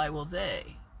 will I, will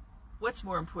they? What's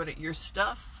more important, your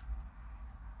stuff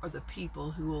or the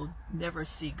people who will never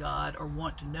see God or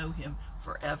want to know him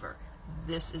forever?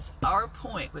 This is our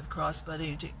point with Crossbody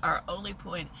Unity. Our only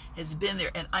point has been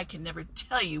there, and I can never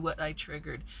tell you what I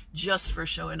triggered just for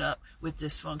showing up with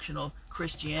dysfunctional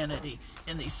Christianity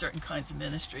in these certain kinds of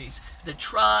ministries. The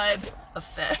tribe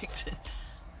effect.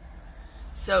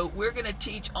 So we're going to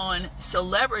teach on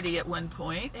celebrity at one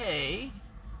point. Hey,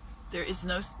 there is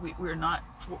no, we're not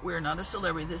a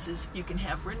celebrity. This is, you can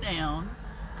have renown.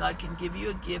 God can give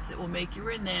you a gift that will make you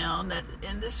renowned. That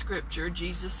in the scripture,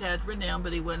 Jesus had renown,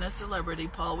 but he wasn't a celebrity.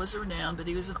 Paul was renowned, but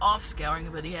he was an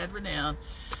offscouring, but he had renown.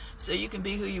 So you can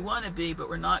be who you want to be, but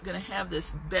we're not going to have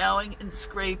this bowing and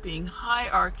scraping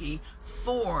hierarchy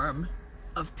form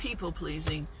of people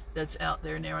pleasing that's out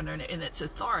there now, and it's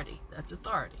authority. That's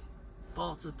authority.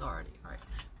 False authority. All right.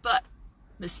 But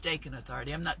mistaken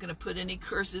authority. I'm not going to put any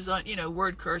curses on,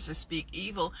 word curse or speak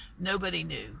evil. Nobody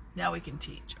knew. Now we can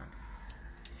teach. All right.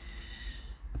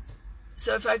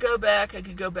 So if I go back, I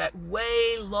can go back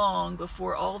way long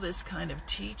before all this kind of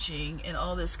teaching and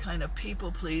all this kind of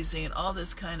people-pleasing and all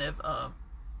this kind of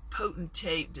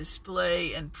potentate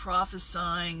display and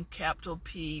prophesying, capital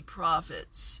P,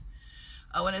 prophets.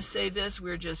 I want to say this,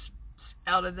 we're just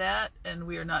out of that and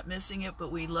we are not missing it,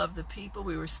 but we love the people,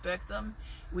 we respect them.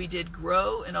 We did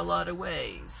grow in a lot of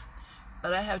ways.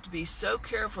 But I have to be so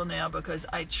careful now because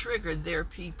I triggered their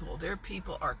people. Their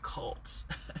people are cults.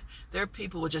 Their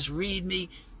people will just read me.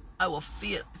 I will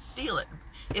feel it.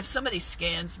 If somebody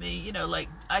scans me, you know, like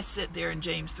I sit there in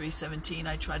James 3:17,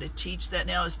 I try to teach that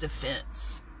now as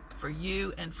defense for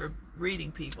you and for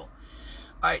reading people.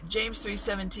 All right, James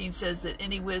 3:17 says that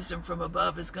any wisdom from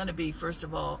above is going to be, first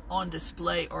of all, on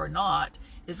display or not,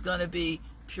 is going to be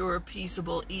pure,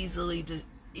 peaceable, easily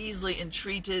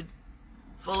entreated,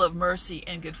 full of mercy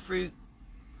and good fruit,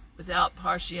 without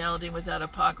partiality and without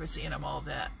hypocrisy, and all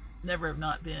that. Never have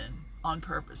not been on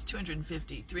purpose.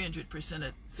 250, 300%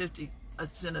 of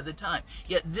 50% of the time.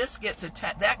 Yet this gets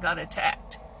attacked. That got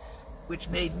attacked, which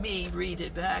made me read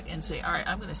it back and say, all right,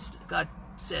 I'm going to, God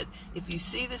said, if you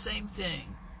see the same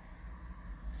thing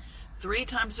 3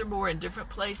 times or more in different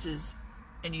places,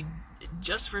 and you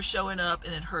just for showing up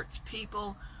and it hurts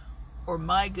people or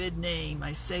my good name,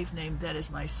 my safe name, that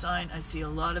is my sign. I see a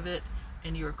lot of it,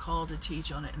 and you are called to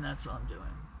teach on it, and that's all I'm doing.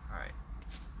 All right.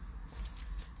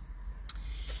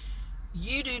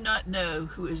 You do not know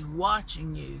who is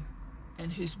watching you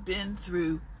and who's been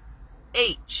through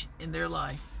H in their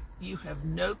life. You have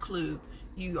no clue.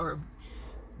 You are,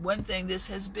 one thing this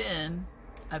has been,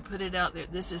 I put it out there,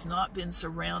 this has not been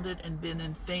surrounded and been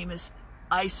in famous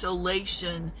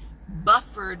isolation,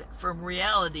 buffered from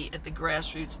reality at the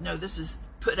grassroots. No, this is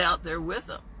put out there with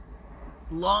them.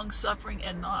 Long-suffering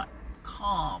and not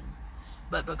calm.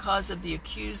 But because of the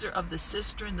accuser of the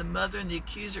sister and the mother and the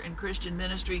accuser in Christian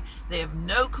ministry, they have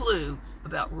no clue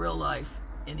about real life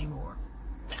anymore.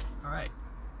 All right.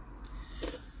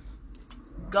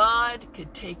 God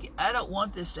could take it. I don't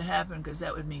want this to happen because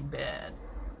that would mean bad.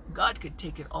 God could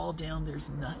take it all down. There's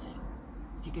nothing.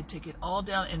 He could take it all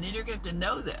down, and then you're going to have to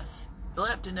know this. You'll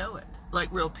have to know it, like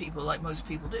real people, like most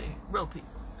people do. Real people.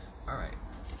 All right.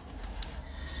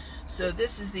 So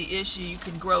this is the issue. You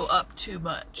can grow up too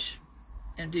much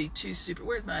and do too super.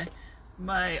 Where'd my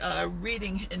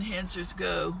reading enhancers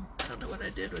go? I don't know what I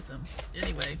did with them.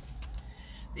 Anyway,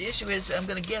 the issue is that I'm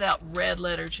going to get out red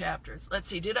letter chapters. Let's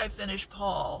see. Did I finish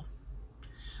Paul?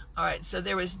 All right. So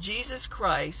there was Jesus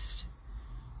Christ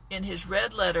in his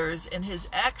red letters, in his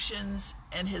actions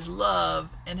and his love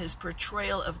and his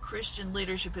portrayal of Christian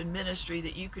leadership and ministry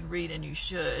that you can read, and you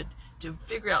should, to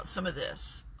figure out some of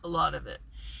this, a lot of it,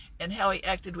 and how he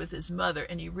acted with his mother.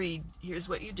 And you read, here's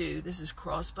what you do. This is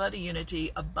cross-body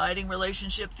unity, abiding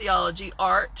relationship theology,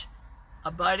 art.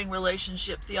 Abiding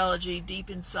relationship theology, deep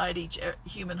inside each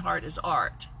human heart is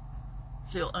art.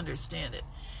 So you'll understand it.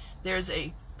 There's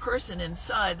a person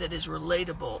inside that is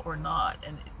relatable or not,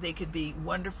 and they could be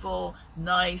wonderful,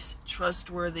 nice,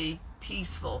 trustworthy,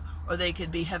 peaceful, or they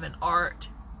could be having art,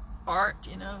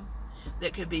 you know,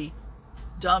 that could be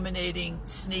dominating,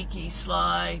 sneaky,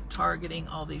 sly, targeting,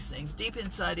 all these things. Deep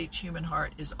inside each human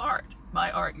heart is art.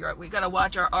 My art, your art. We got to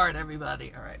watch our art,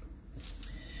 everybody. All right.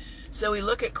 So we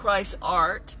look at Christ's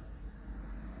art.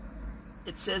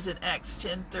 It says in Acts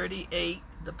 10:38,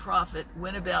 the prophet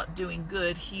went about doing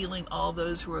good, healing all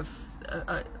those who were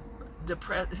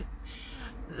depressed.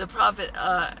 The prophet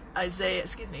Isaiah,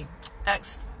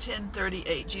 Acts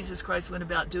 10:38, Jesus Christ went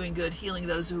about doing good, healing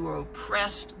those who were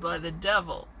oppressed by the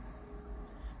devil,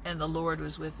 and the Lord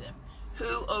was with him.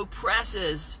 Who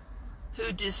oppresses,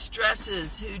 who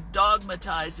distresses, who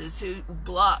dogmatizes, who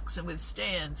blocks and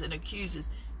withstands and accuses?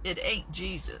 It ain't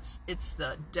Jesus. It's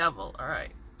the devil. All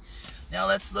right. Now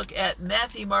let's look at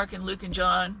Matthew, Mark, and Luke, and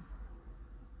John.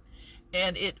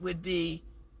 And it would be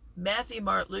Matthew,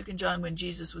 Mark, Luke, and John when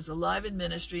Jesus was alive in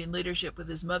ministry and leadership with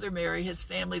his mother Mary, his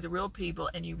family, the real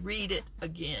people, and you read it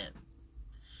again.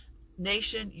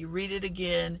 Nation, you read it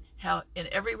again, how in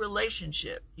every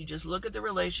relationship, you just look at the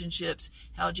relationships,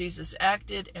 how Jesus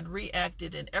acted and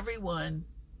reacted in every one,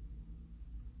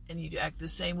 and you act the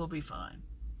same, will be fine.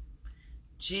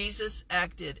 Jesus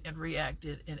acted and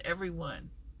reacted in every one.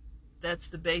 That's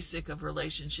the basic of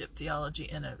relationship theology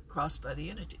and a cross-body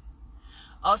unity.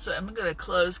 Also, I'm going to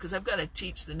close because I've got to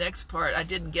teach the next part. I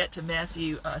didn't get to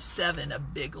Matthew 7, a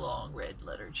big, long, red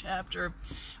letter chapter,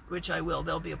 which I will.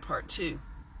 There'll be a part 2.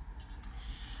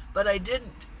 But I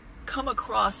didn't come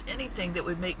across anything that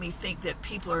would make me think that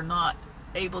people are not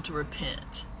able to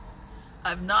repent.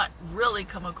 I've not really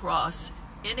come across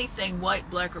anything white,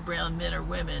 black, or brown, men or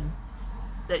women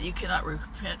that you cannot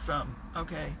repent from.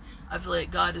 Okay, I feel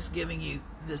like God is giving you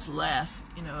this last,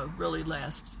 a really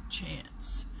last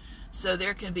chance. So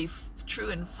there can be true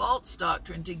and false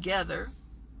doctrine together,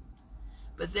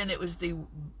 but then it was the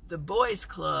boys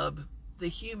club, the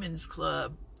humans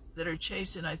club, that are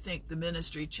chasing, I think,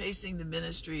 chasing the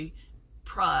ministry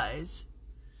prize,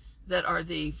 that are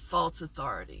the false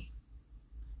authority.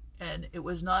 And it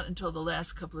was not until the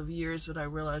last couple of years that I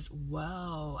realized,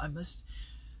 wow, I must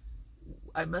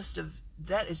have,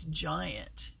 that is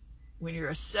giant. When you're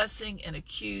assessing and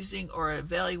accusing or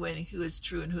evaluating who is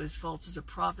true and who is false as a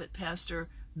prophet, pastor,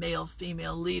 male,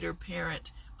 female, leader,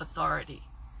 parent, authority.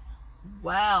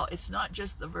 Wow, it's not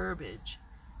just the verbiage.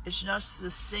 It's not the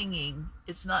singing.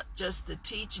 It's not just the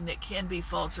teaching that can be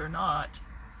false or not.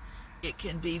 It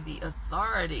can be the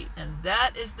authority, and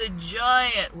that is the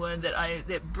giant one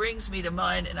that brings me to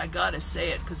mind, and I gotta say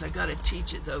it because I gotta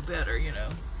teach it though better, you know.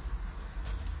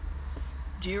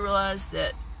 Do you realize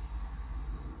that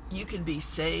you can be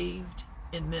saved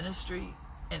in ministry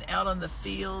and out on the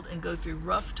field and go through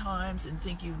rough times and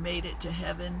think you've made it to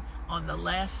heaven on the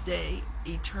last day,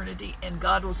 eternity, and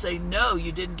God will say, no,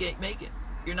 you didn't make it.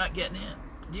 You're not getting in.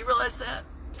 Do you realize that?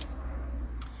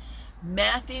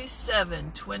 Matthew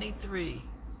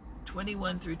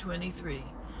 7:21 through 23.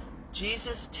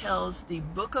 Jesus tells the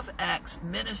book of Acts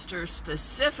ministers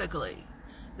specifically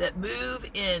that move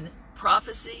in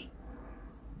prophecy,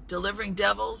 delivering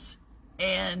devils,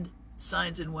 and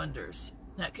signs and wonders.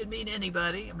 That could mean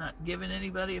anybody. I'm not giving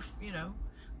anybody,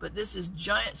 but this is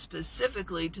giant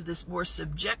specifically to this more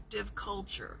subjective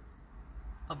culture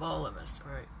of all of us,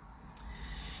 right?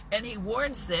 And he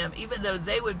warns them, even though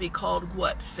they would be called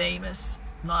what? Famous,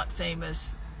 not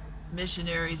famous,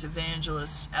 missionaries,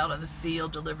 evangelists, out on the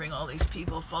field, delivering all these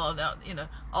people, falling out,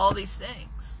 all these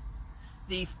things.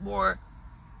 The more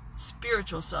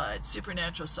spiritual side,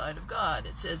 supernatural side of God.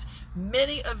 It says,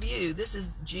 many of you, this is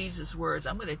Jesus' words.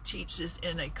 I'm going to teach this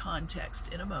in a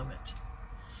context in a moment.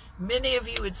 Many of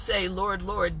you would say, Lord,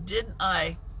 Lord, didn't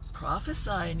I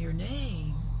prophesy in your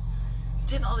name?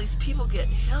 Didn't all these people get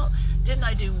help? Didn't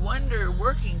I do wonder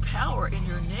working power in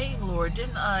your name, Lord?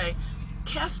 Didn't I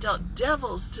cast out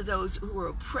devils to those who were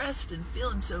oppressed and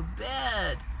feeling so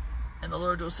bad? And the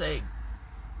Lord will say,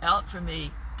 out from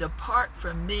me, depart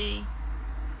from me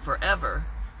forever,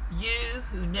 you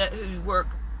who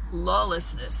work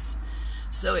lawlessness.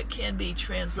 So it can be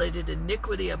translated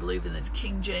iniquity, I believe, in the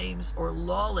King James, or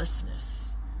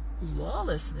lawlessness.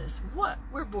 Lawlessness? What?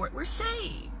 We're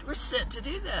saved. We're sent to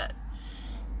do that.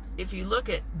 If you look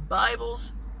at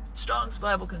Bibles, Strong's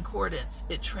Bible Concordance,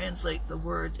 it translates the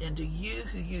words into you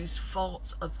who use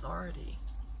false authority.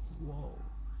 Whoa.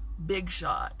 Big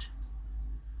shot.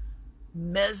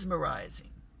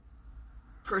 Mesmerizing.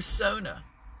 Persona.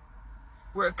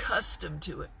 We're accustomed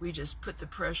to it. We just put the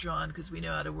pressure on because we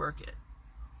know how to work it.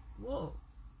 Whoa.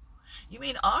 You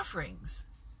mean offerings?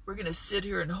 We're going to sit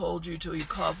here and hold you till you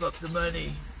cough up the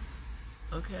money.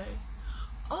 Okay?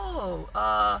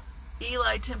 Oh,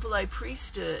 Eli Temple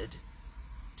priesthood.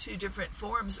 2 different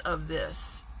forms of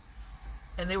this.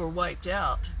 And they were wiped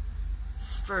out.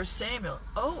 1 Samuel.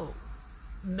 Oh,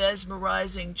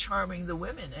 mesmerizing, charming the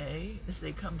women, as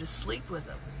they come to sleep with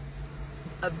them.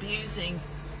 Abusing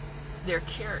their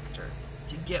character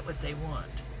to get what they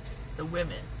want. The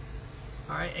women.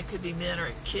 All right? It could be men or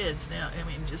kids now. I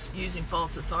mean, just using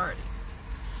false authority.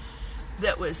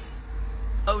 That was,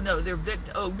 oh no, they're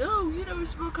victim. Oh no,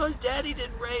 it's because daddy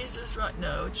didn't raise us right.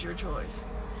 No, it's your choice.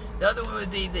 The other one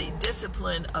would be the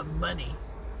discipline of money,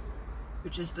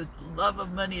 which is the love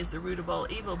of money is the root of all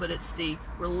evil, but it's the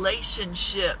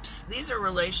relationships. These are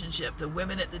relationships. The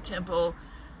women at the temple,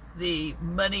 the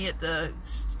money at the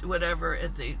whatever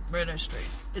at the ministry.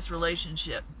 It's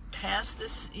relationship. Past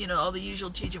this, all the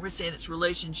usual teaching, we're saying it's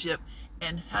relationship.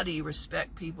 And how do you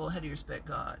respect people? How do you respect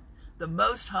God? The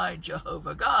Most High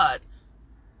Jehovah God.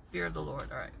 Fear of the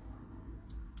Lord. All right.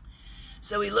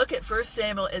 So we look at 1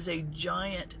 Samuel as a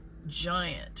giant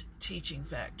teaching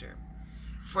factor.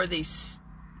 For these,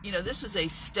 this was a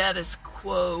status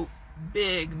quo,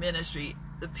 big ministry.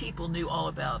 The people knew all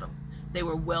about them. They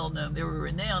were well known. They were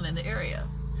renowned in the area.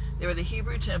 They were the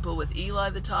Hebrew temple with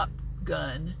Eli the top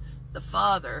gun, the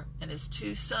father, and his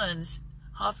 2 sons,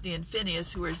 Hophni and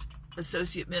Phinehas, who were his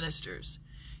associate ministers.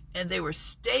 And they were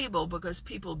stable because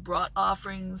people brought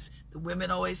offerings. The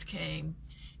women always came.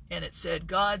 And it said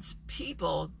God's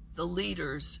people, the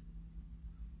leaders,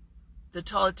 the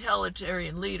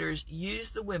totalitarian leaders,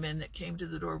 used the women that came to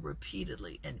the door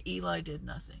repeatedly. And Eli did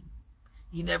nothing.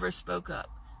 He never spoke up.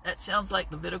 That sounds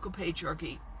like Levitical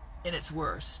patriarchy in its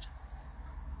worst.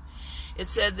 It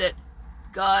said that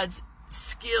God's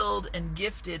skilled and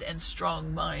gifted and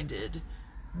strong-minded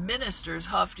ministers,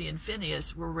 Hophni and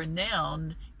Phinehas, were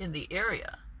renowned in the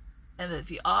area, and that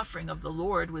the offering of the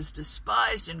Lord was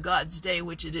despised in God's day,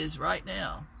 which it is right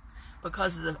now,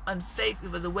 because of the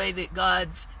unfaithful of the way that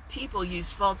God's people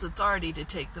used false authority to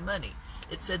take the money.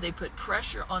 It said they put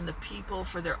pressure on the people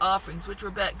for their offerings, which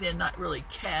were back then not really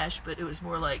cash, but it was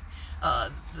more like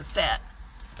the fat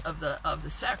of the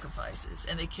sacrifices,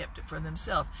 and they kept it for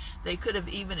themselves. They could have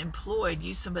even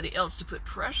used somebody else to put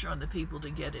pressure on the people to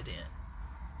get it in.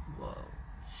 Whoa.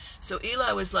 So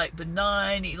Eli was like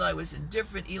benign, Eli was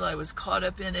indifferent, Eli was caught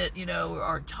up in it,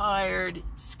 or tired,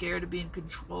 scared of being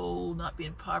controlled, not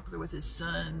being popular with his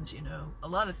sons, a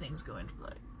lot of things go into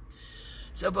play.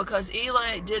 So because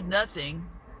Eli did nothing,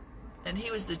 and he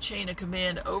was the chain of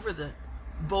command over the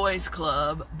boys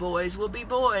club, boys will be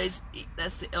boys,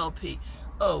 that's the LP.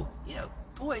 Oh,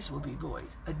 boys will be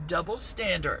boys. A double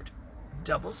standard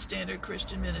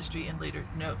Christian ministry and leader.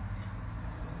 No,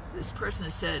 this person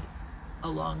has said a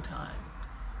long time,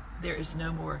 there is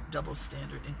no more double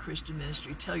standard in Christian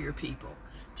ministry. Tell your people,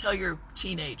 tell your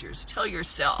teenagers, tell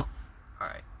yourself. All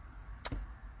right.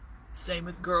 Same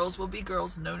with girls will be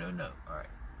girls. No. All right.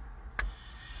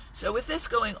 So with this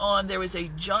going on, there was a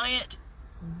giant,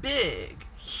 big,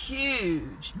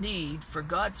 huge need for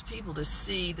God's people to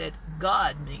see that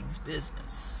God means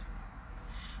business.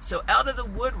 So out of the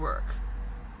woodwork,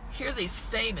 here are these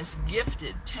famous,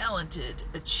 gifted, talented,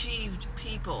 achieved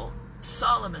people,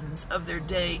 Solomons of their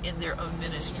day in their own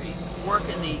ministry,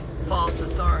 working the false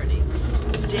authority,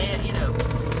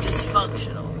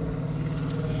 dysfunctional.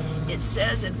 It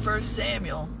says in 1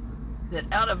 Samuel that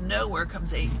out of nowhere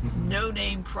comes a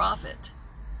no-name prophet,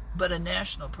 but a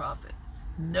national prophet.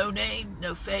 No name,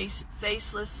 no face,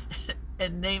 faceless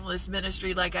and nameless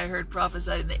ministry like I heard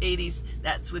prophesied in the 80s.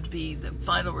 That would be the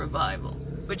final revival,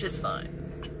 which is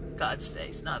fine. God's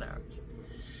face, not ours.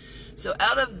 So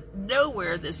out of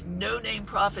nowhere, this no-name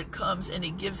prophet comes and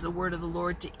he gives the word of the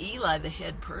Lord to Eli, the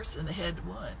head person, the head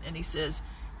one. And he says,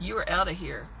 you are out of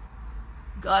here.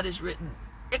 God has written,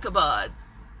 Ichabod.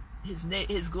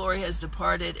 His glory has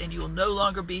departed, and you will no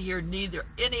longer be here, neither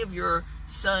any of your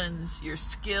sons, your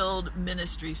skilled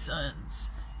ministry sons,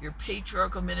 your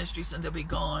patriarchal ministry sons, they'll be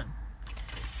gone.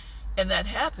 And that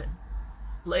happened.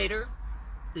 Later,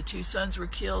 the two sons were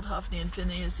killed, Hophni and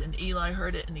Phinehas, and Eli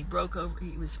heard it, and he broke over.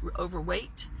 He was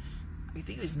overweight. I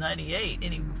think he was 98,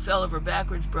 and he fell over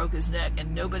backwards, broke his neck,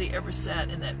 and nobody ever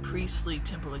sat in that priestly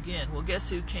temple again. Well, guess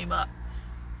who came up?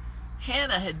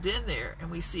 Hannah had been there, and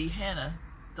we see Hannah,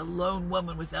 the lone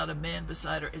woman without a man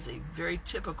beside her, is a very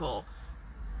typical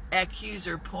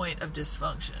accuser point of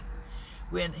dysfunction.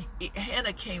 When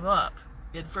Hannah came up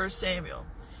in 1 Samuel,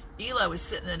 Eli was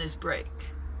sitting in his break.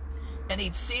 And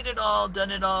he'd seen it all,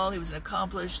 done it all. He was an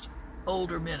accomplished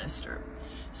older minister.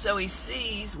 So he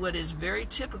sees what is very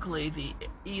typically the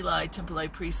Eli Temple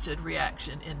priesthood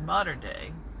reaction in modern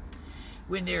day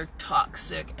when they're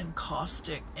toxic and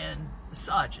caustic and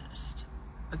misogynist,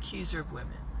 accuser of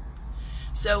women.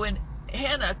 So when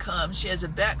Hannah comes, she has a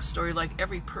backstory like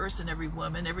every person, every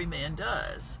woman, every man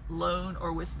does, alone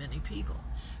or with many people.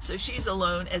 So she's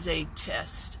alone as a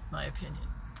test, my opinion.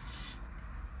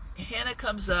 Hannah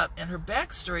comes up, and her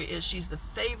backstory is she's the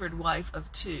favored wife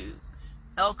of two.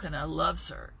 Elkanah loves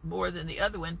her more than the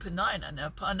other one, Peninnah. Now,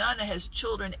 Peninnah has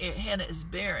children. Hannah is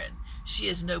barren. She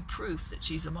has no proof that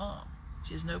she's a mom.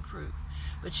 She has no proof.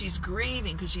 But she's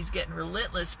grieving because she's getting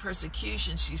relentless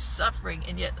persecution. She's suffering,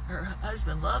 and yet her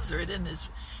husband loves her.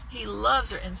 He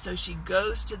loves her, and so she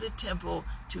goes to the temple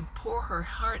to pour her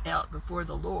heart out before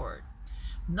the Lord,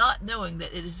 not knowing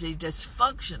that it is a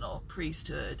dysfunctional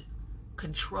priesthood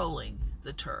controlling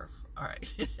the turf. All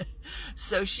right.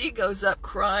 So she goes up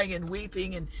crying and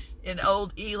weeping, and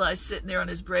old Eli's sitting there on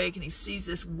his break, and he sees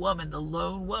this woman, the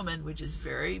lone woman, which is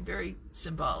very, very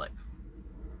symbolic.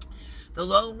 The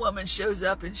lone woman shows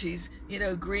up, and she's,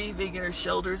 grieving, and her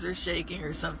shoulders are shaking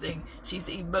or something. She's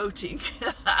emoting.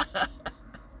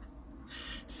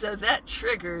 So that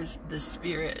triggers the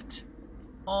spirit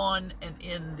on and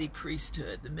in the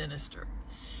priesthood, the minister.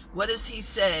 What does he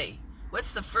say?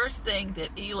 What's the first thing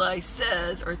that Eli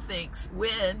says or thinks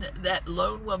when that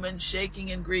lone woman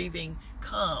shaking and grieving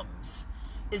comes?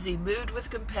 Is he moved with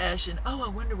compassion? Oh, I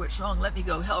wonder what's wrong. Let me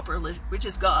go help her, which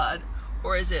is God.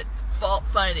 Or is it fault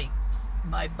finding?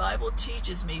 My Bible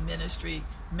teaches me, minister, in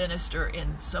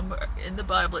the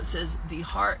Bible it says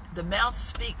the mouth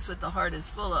speaks what the heart is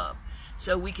full of.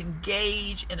 So we can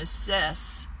gauge and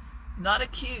assess, not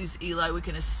accuse Eli, we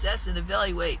can assess and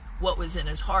evaluate what was in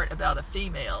his heart about a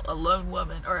female, a lone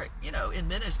woman, or, in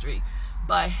ministry,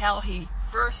 by how he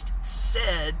first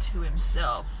said to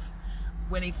himself,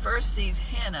 when he first sees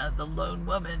Hannah, the lone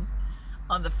woman,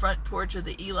 on the front porch of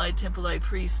the Eli Temple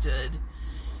priesthood,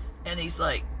 and he's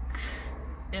like,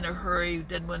 in a hurry,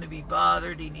 doesn't want to be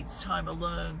bothered, he needs time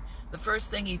alone. The first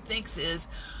thing he thinks is,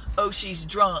 oh, she's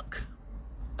drunk,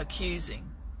 accusing,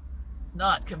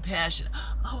 not compassion.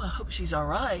 Oh, I hope she's all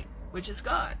right, which is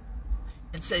God.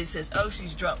 And so he says, oh,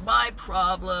 she's drunk. My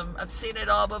problem. I've seen it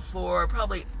all before.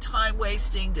 Probably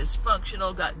time-wasting,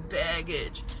 dysfunctional, got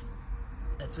baggage.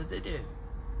 That's what they do.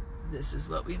 This is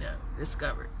what we know,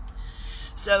 discovered.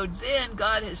 So then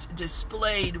God has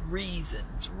displayed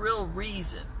reasons, real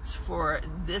reasons for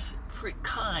this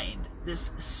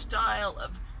this style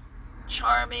of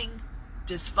charming,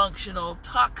 dysfunctional,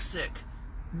 toxic,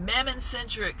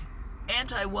 mammon-centric,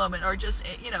 anti-woman, or just,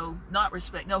 not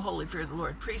respect, no holy fear of the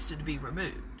Lord, priesthood to be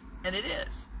removed. And it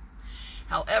is.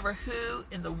 However, who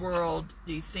in the world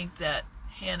do you think that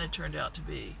Hannah turned out to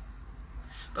be?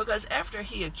 Because after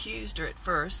he accused her at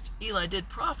first, Eli did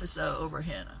prophesy over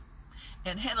Hannah.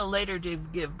 And Hannah later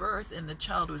did give birth, and the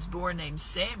child was born named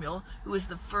Samuel, who was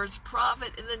the first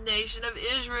prophet in the nation of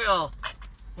Israel.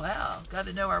 Wow, got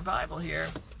to know our Bible here,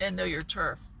 and know your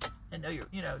turf, and know your,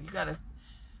 you got to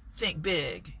think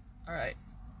big. All right.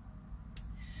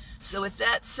 So with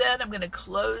that said, I'm going to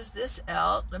close this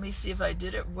out. Let me see if I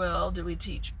did it well. Did we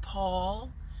teach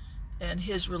Paul and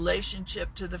his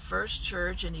relationship to the first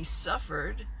church? And he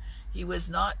suffered. He was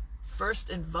not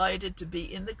first invited to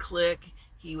be in the clique.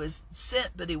 He was sent,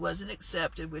 but he wasn't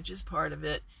accepted, which is part of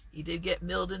it. He did get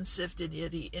milled and sifted,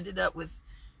 yet he ended up with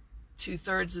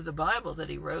 2/3 of the Bible that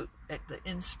he wrote at the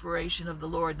inspiration of the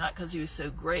Lord, not because he was so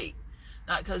great,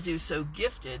 not because he was so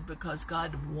gifted, because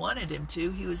God wanted him to.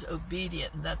 He was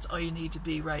obedient, and that's all you need to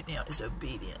be right now, is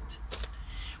obedient.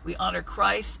 We honor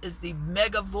Christ as the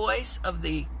mega voice of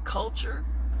the culture,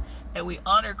 and we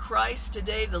honor Christ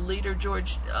today, the leader,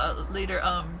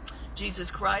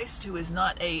 Jesus Christ, who is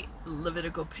not a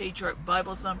Levitical patriarch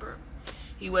Bible thumper.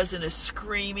 He wasn't a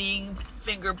screaming,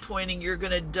 finger pointing, you're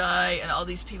going to die, and all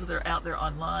these people that are out there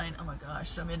online. Oh my gosh,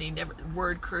 so many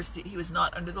word cursed. He was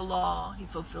not under the law. He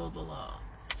fulfilled the law.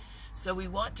 So we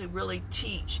want to really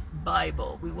teach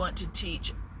Bible. We want to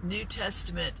teach New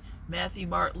Testament, Matthew,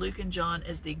 Mark, Luke, and John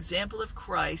as the example of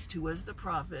Christ, who was the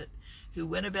prophet, who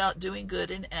went about doing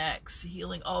good in Acts,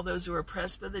 healing all those who were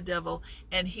oppressed by the devil,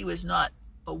 and he was not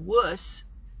a wuss,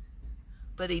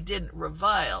 but he didn't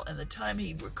revile. And the time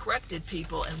he corrected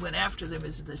people and went after them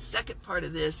is the second part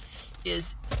of this,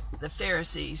 is the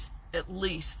Pharisees, at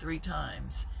least 3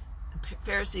 times. The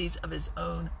Pharisees of his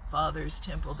own father's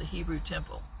temple, the Hebrew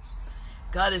temple.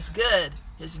 God is good.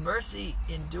 His mercy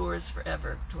endures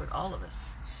forever toward all of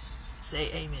us. Say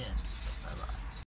amen. Bye-bye.